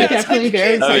 She yeah, is yeah. That's definitely like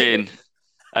very kids. I pregnant.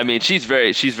 mean, she's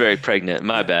very pregnant.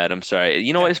 My Yeah. bad. I'm sorry.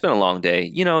 You know what? Yeah. It's been a long day.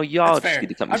 That's Y'all just fair. need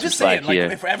to cut me I'm some just slack saying, like, here.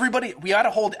 if everybody, we got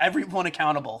to hold everyone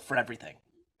accountable for everything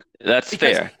That's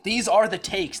because fair. these are the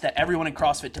takes that everyone in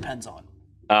CrossFit depends on.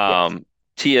 Yes.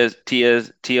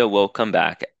 Tia will come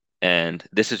back, and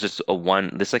this is just a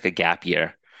one. This is like a gap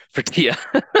year for Tia.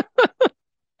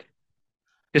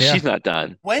 because Yeah. she's not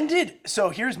done.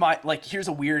 Here's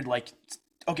a weird,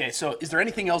 okay, so is there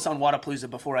anything else on Wadapalooza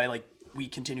before we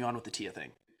continue on with the Tia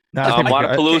thing? No, I think we're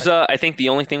good. Wadapalooza, I think the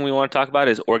only thing we want to talk about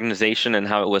is organization and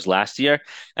how it was last year.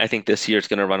 I think this year it's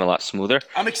going to run a lot smoother.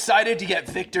 I'm excited to get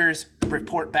Victor's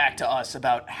report back to us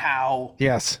about how.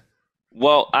 Yes.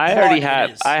 Well, I already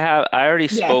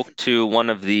Yes. spoke to one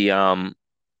of the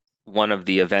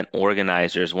event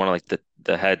organizers, one of like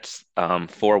the heads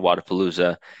for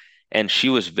Wadapalooza, and she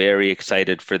was very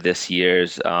excited for this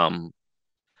year's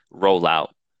rollout,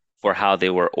 for how they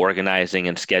were organizing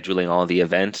and scheduling all the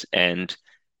events. And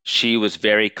she was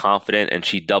very confident, and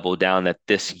she doubled down that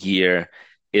this year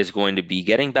is going to be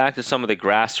getting back to some of the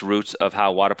grassroots of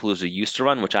how Wadapalooza used to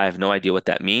run, which I have no idea what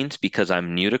that means because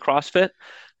I'm new to CrossFit.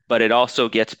 But it also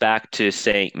gets back to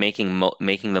saying making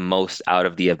the most out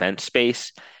of the event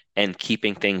space and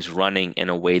keeping things running in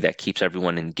a way that keeps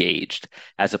everyone engaged,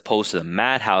 as opposed to the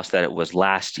madhouse that it was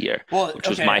last year, which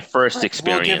was my first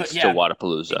experience to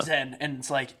Wadapalooza. And it's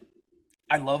like,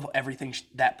 I love everything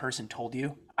that person told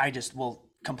you. I just will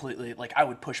completely, I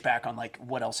would push back on,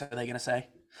 what else are they going to say?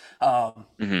 And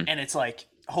it's like,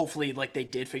 hopefully, they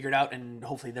did figure it out, and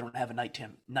hopefully they don't have a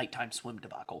nighttime swim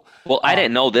debacle. Well, I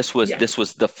didn't know this was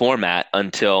the format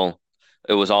until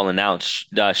it was all announced.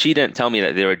 She didn't tell me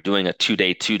that they were doing a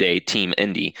two-day team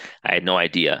indie. I had no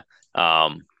idea.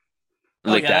 I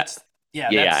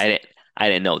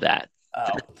didn't know that.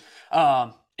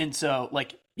 And so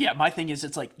my thing is,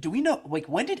 it's like, do we know,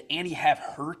 when did Annie have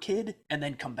her kid and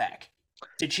then come back?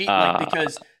 Did she,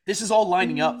 because this is all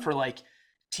lining up for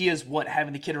Tia's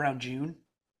having the kid around June,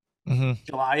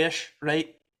 July-ish,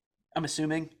 right? I'm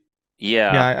assuming.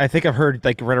 Yeah, I think I've heard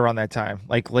right around that time,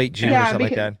 late June or something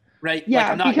like that. Right?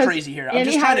 Yeah, I'm not crazy here. I'm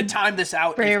just trying to time this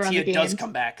out if Tia does games.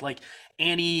 come back.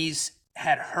 Annie's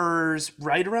had hers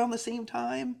right around the same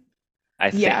time.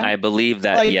 I believe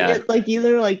that.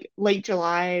 Either late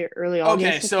July, early August.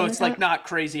 Okay, so it's not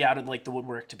crazy out of the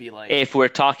woodwork to be If we're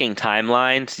talking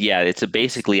timelines, yeah, it's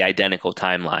basically identical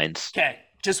timelines. Okay,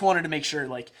 just wanted to make sure,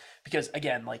 because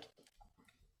again,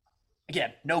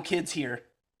 no kids here.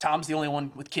 Tom's the only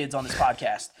one with kids on this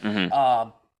podcast.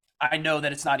 I know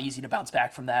that it's not easy to bounce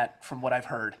back from that, from what I've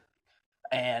heard,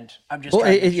 and I'm just. Well,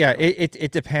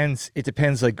 it depends. It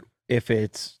depends, if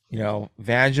it's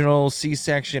vaginal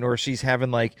C-section or she's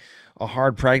having a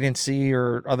hard pregnancy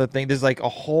or other thing. There's a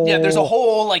whole there's a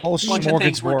whole bunch of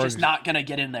things we're smorgasbord. just not gonna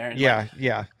get in there. And,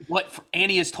 yeah. What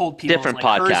Annie has told people. Different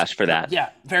podcast for that. Yeah,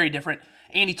 very different.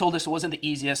 Annie told us it wasn't the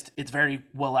easiest. It's very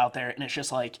well out there, and it's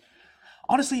just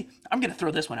honestly, I'm gonna throw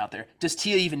this one out there. Does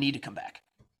Tia even need to come back?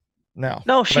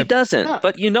 No, she doesn't. No.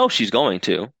 But she's going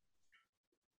to.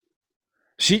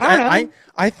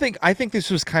 I think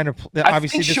this was kind of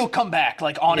obviously. I think she'll come back.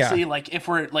 Honestly, if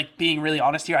we're being really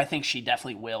honest here, I think she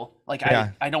definitely will.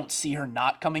 I don't see her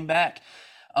not coming back.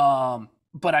 But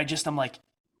I'm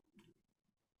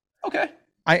okay.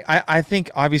 I think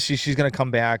obviously she's gonna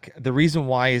come back. The reason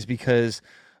why is because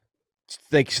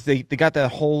they got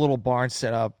that whole little barn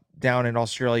set up down in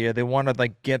Australia. They want to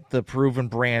get the proven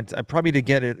brand, probably to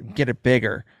get it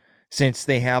bigger, since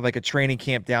they have a training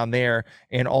camp down there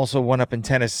and also one up in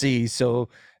Tennessee. So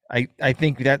I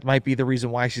think that might be the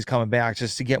reason why she's coming back,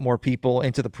 just to get more people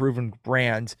into the proven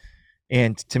brand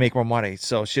and to make more money.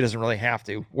 So she doesn't really have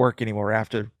to work anymore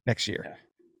after next year. Yeah.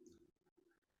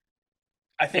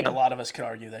 I think a lot of us could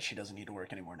argue that she doesn't need to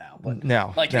work anymore now. But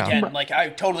again, I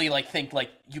totally think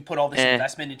you put all this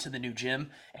investment into the new gym,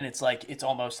 and it's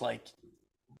almost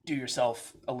do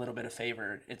yourself a little bit of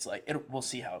favor. It's we'll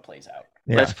see how it plays out.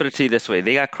 Yeah. Let's put it to you this way: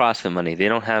 they got CrossFit money. They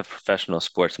don't have professional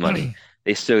sports money.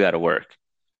 They still got to work.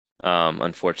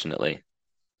 Unfortunately,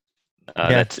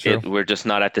 that's true. it. We're just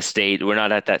not at the stage. We're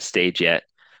not at that stage yet.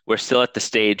 We're still at the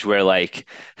stage where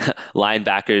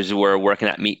linebackers were working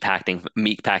at meat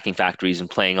packing factories and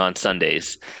playing on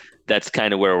Sundays. That's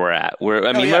kind of where we're at.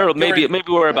 Maybe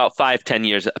we're about 5-10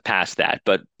 years past that,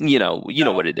 but you know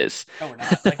what it is. No, we're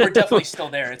not. We're definitely still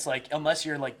there. It's unless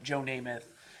you're Joe Namath,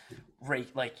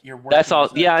 you're working. That's all.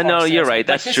 Yeah, no, you're right.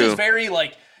 That's this true. Is very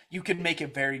you can make a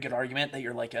very good argument that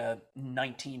you're a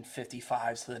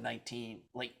 1955s to the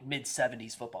mid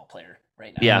 70s football player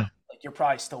right now. Yeah, you're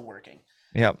probably still working.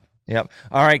 Yep.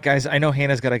 All right, guys. I know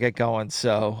Hannah's got to get going.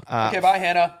 So okay, bye,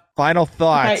 Hannah. Final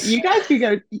thoughts. Okay, you guys can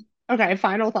go. Okay,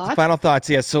 final thoughts. Final thoughts.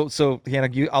 Yeah. So Hannah,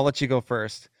 I'll let you go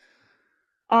first.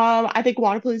 I think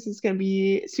Wadapalooza is going to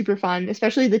be super fun,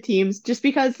 especially the teams, just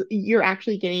because you're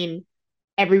actually getting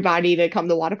everybody to come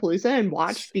to Wadapalooza and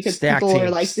watch, because people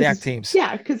are stacked teams.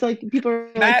 Yeah, because people are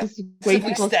this is way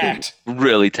too close stacked.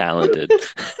 Really talented.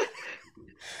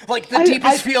 The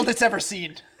deepest field it's ever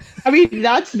seen. I mean,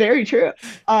 that's very true.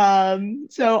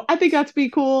 So I think that's pretty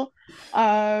cool.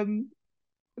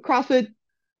 CrossFit,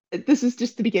 this is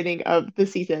just the beginning of the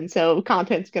season, so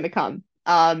content's gonna come.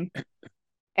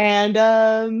 And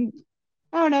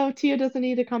I don't know, Tia doesn't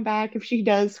need to come back. If she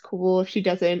does, cool. If she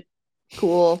doesn't,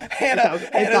 cool. It's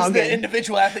Hannah's all the good.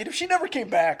 individual athlete. If she never came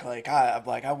back, I'm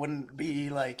like, I wouldn't be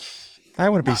like, I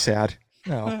wouldn't be not. sad.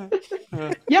 No.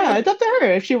 Yeah, it's up to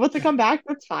her. If she wants to come back,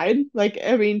 that's fine. Like,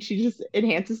 I mean, she just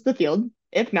enhances the field.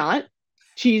 If not,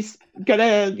 she's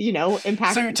gonna, So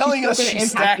impact, you're she's telling still us gonna she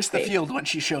impact the stacks the space. field when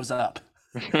she shows up?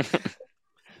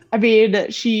 I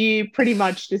mean, she pretty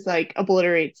much just like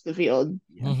obliterates the field,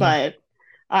 Mhm. but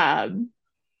um,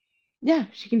 yeah,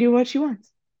 she can do what she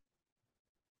wants.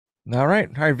 All right,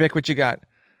 Vic, what you got?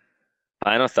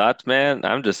 Final thoughts, man.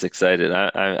 I'm just excited.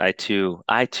 I too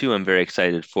am very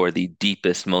excited for the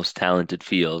deepest, most talented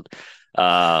field.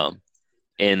 Um,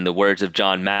 in the words of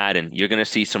John Madden, you're going to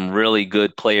see some really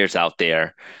good players out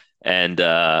there, and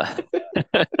they're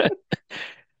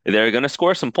going to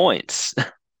score some points.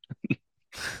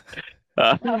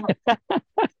 Uh,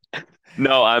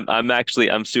 no,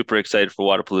 I'm super excited for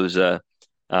Wadapalooza,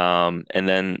 and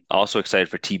then also excited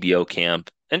for TBO camp,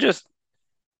 and just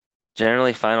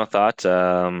generally final thoughts.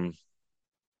 Well,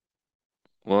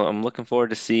 I'm looking forward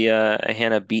to see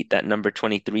Hannah beat that number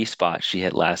 23 spot she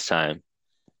hit last time.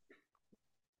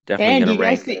 Definitely And gonna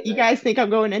rank. you guys think I'm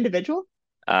going individual?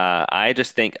 I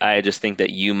just think that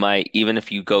you might, even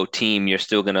if you go team, you're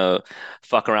still gonna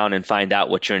fuck around and find out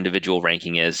what your individual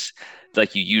ranking is,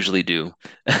 like you usually do.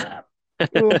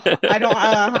 Ooh, I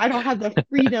don't have the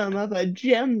freedom of a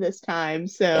gym this time,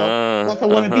 so plus I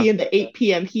want to Uh-huh. be in the 8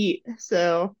 p.m. heat.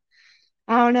 So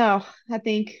I don't know. I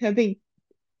think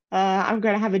I'm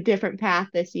gonna have a different path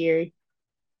this year.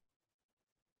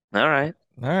 All right.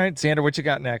 All right, Xander, what you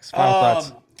got next? Final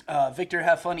thoughts. Um, Victor,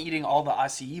 have fun eating all the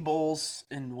ICE bowls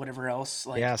and whatever else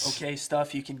like Yes. okay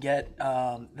stuff you can get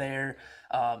there.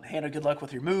 Hannah, good luck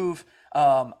with your move.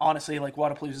 Honestly, like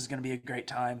Wadapalooza is going to be a great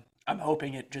time. I'm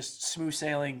hoping it just smooth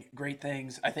sailing, great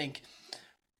things. I think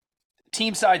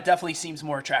team side definitely seems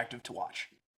more attractive to watch.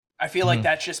 I feel like Mhm.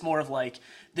 that's just more of like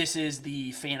this is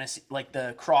the fantasy, like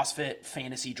the CrossFit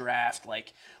fantasy draft.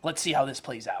 Like let's see how this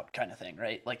plays out, kind of thing,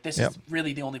 right? Like this Yep. is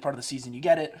really the only part of the season you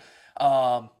get it.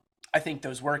 Um, I think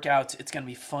those workouts, it's going to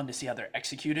be fun to see how they're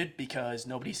executed because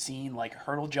nobody's seen like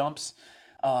hurdle jumps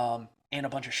and a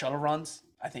bunch of shuttle runs.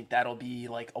 I think that'll be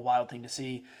like a wild thing to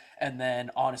see. And then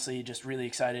honestly, just really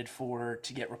excited for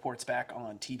to get reports back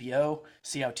on TBO,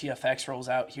 see how TFX rolls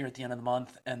out here at the end of the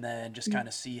month, and then just kind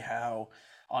of see how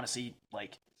honestly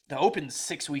like the Open's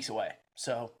 6 weeks away.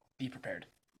 So be prepared.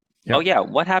 Oh Yep. yeah,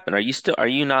 what happened? Are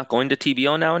you not going to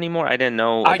TBO now anymore? I didn't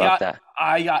know I about got that.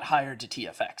 I got hired to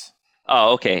TFX.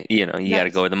 Oh, okay. You got to go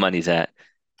Nice. where the money's at.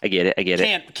 I get it. I get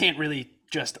it. Can't really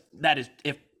just that is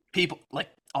if people like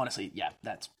honestly, yeah,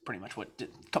 that's pretty much what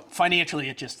financially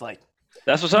it just like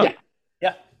That's what's Yeah. up.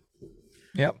 yeah.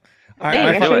 Yep. All right, Dang,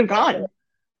 Let's I do should it. have gone.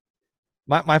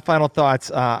 my final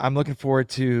thoughts. I'm looking forward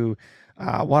to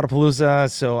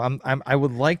Wadapalooza. So I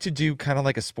would like to do kind of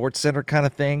like a sports center kind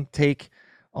of thing, take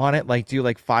on it, like do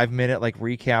like 5 minute like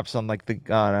recaps on like the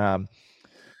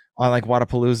on like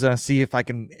Wadapalooza. See if I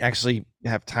can actually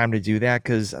have time to do that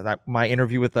because my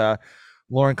interview with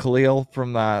Lauren Khalil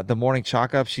from the Morning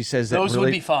Chalk Up, she says that Those would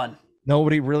really be fun.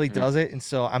 nobody really Mhm. does it, and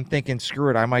so I'm thinking, screw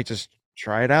it, I might just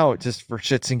try it out just for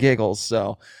shits and giggles.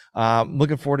 So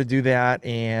looking forward to do that,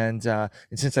 and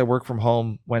since I work from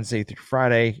home Wednesday through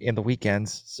Friday in the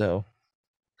weekends, so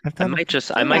I've I done might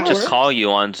just I Yeah, might that just call works.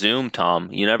 you on Zoom,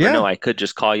 Tom. You never yeah. know. I could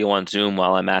just call you on Zoom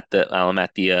while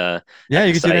Yeah, at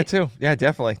you the could do that site. too. Yeah,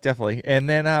 definitely. And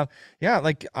then yeah,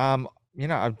 like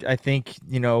I think,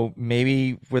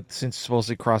 maybe with since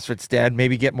supposedly CrossFit's dead,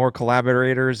 maybe get more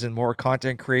collaborators and more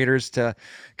content creators to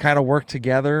kind of work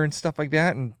together and stuff like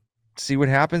that and see what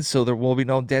happens. So there will be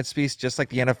no dead space, just like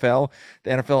the NFL.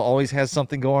 The NFL always has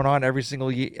something going on every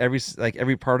single year,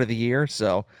 every part of the year.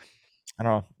 So I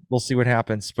don't know. We'll see what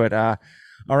happens. But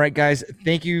all right, guys,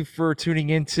 thank you for tuning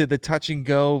into the Touch and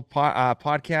Go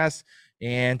podcast,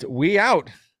 and we out.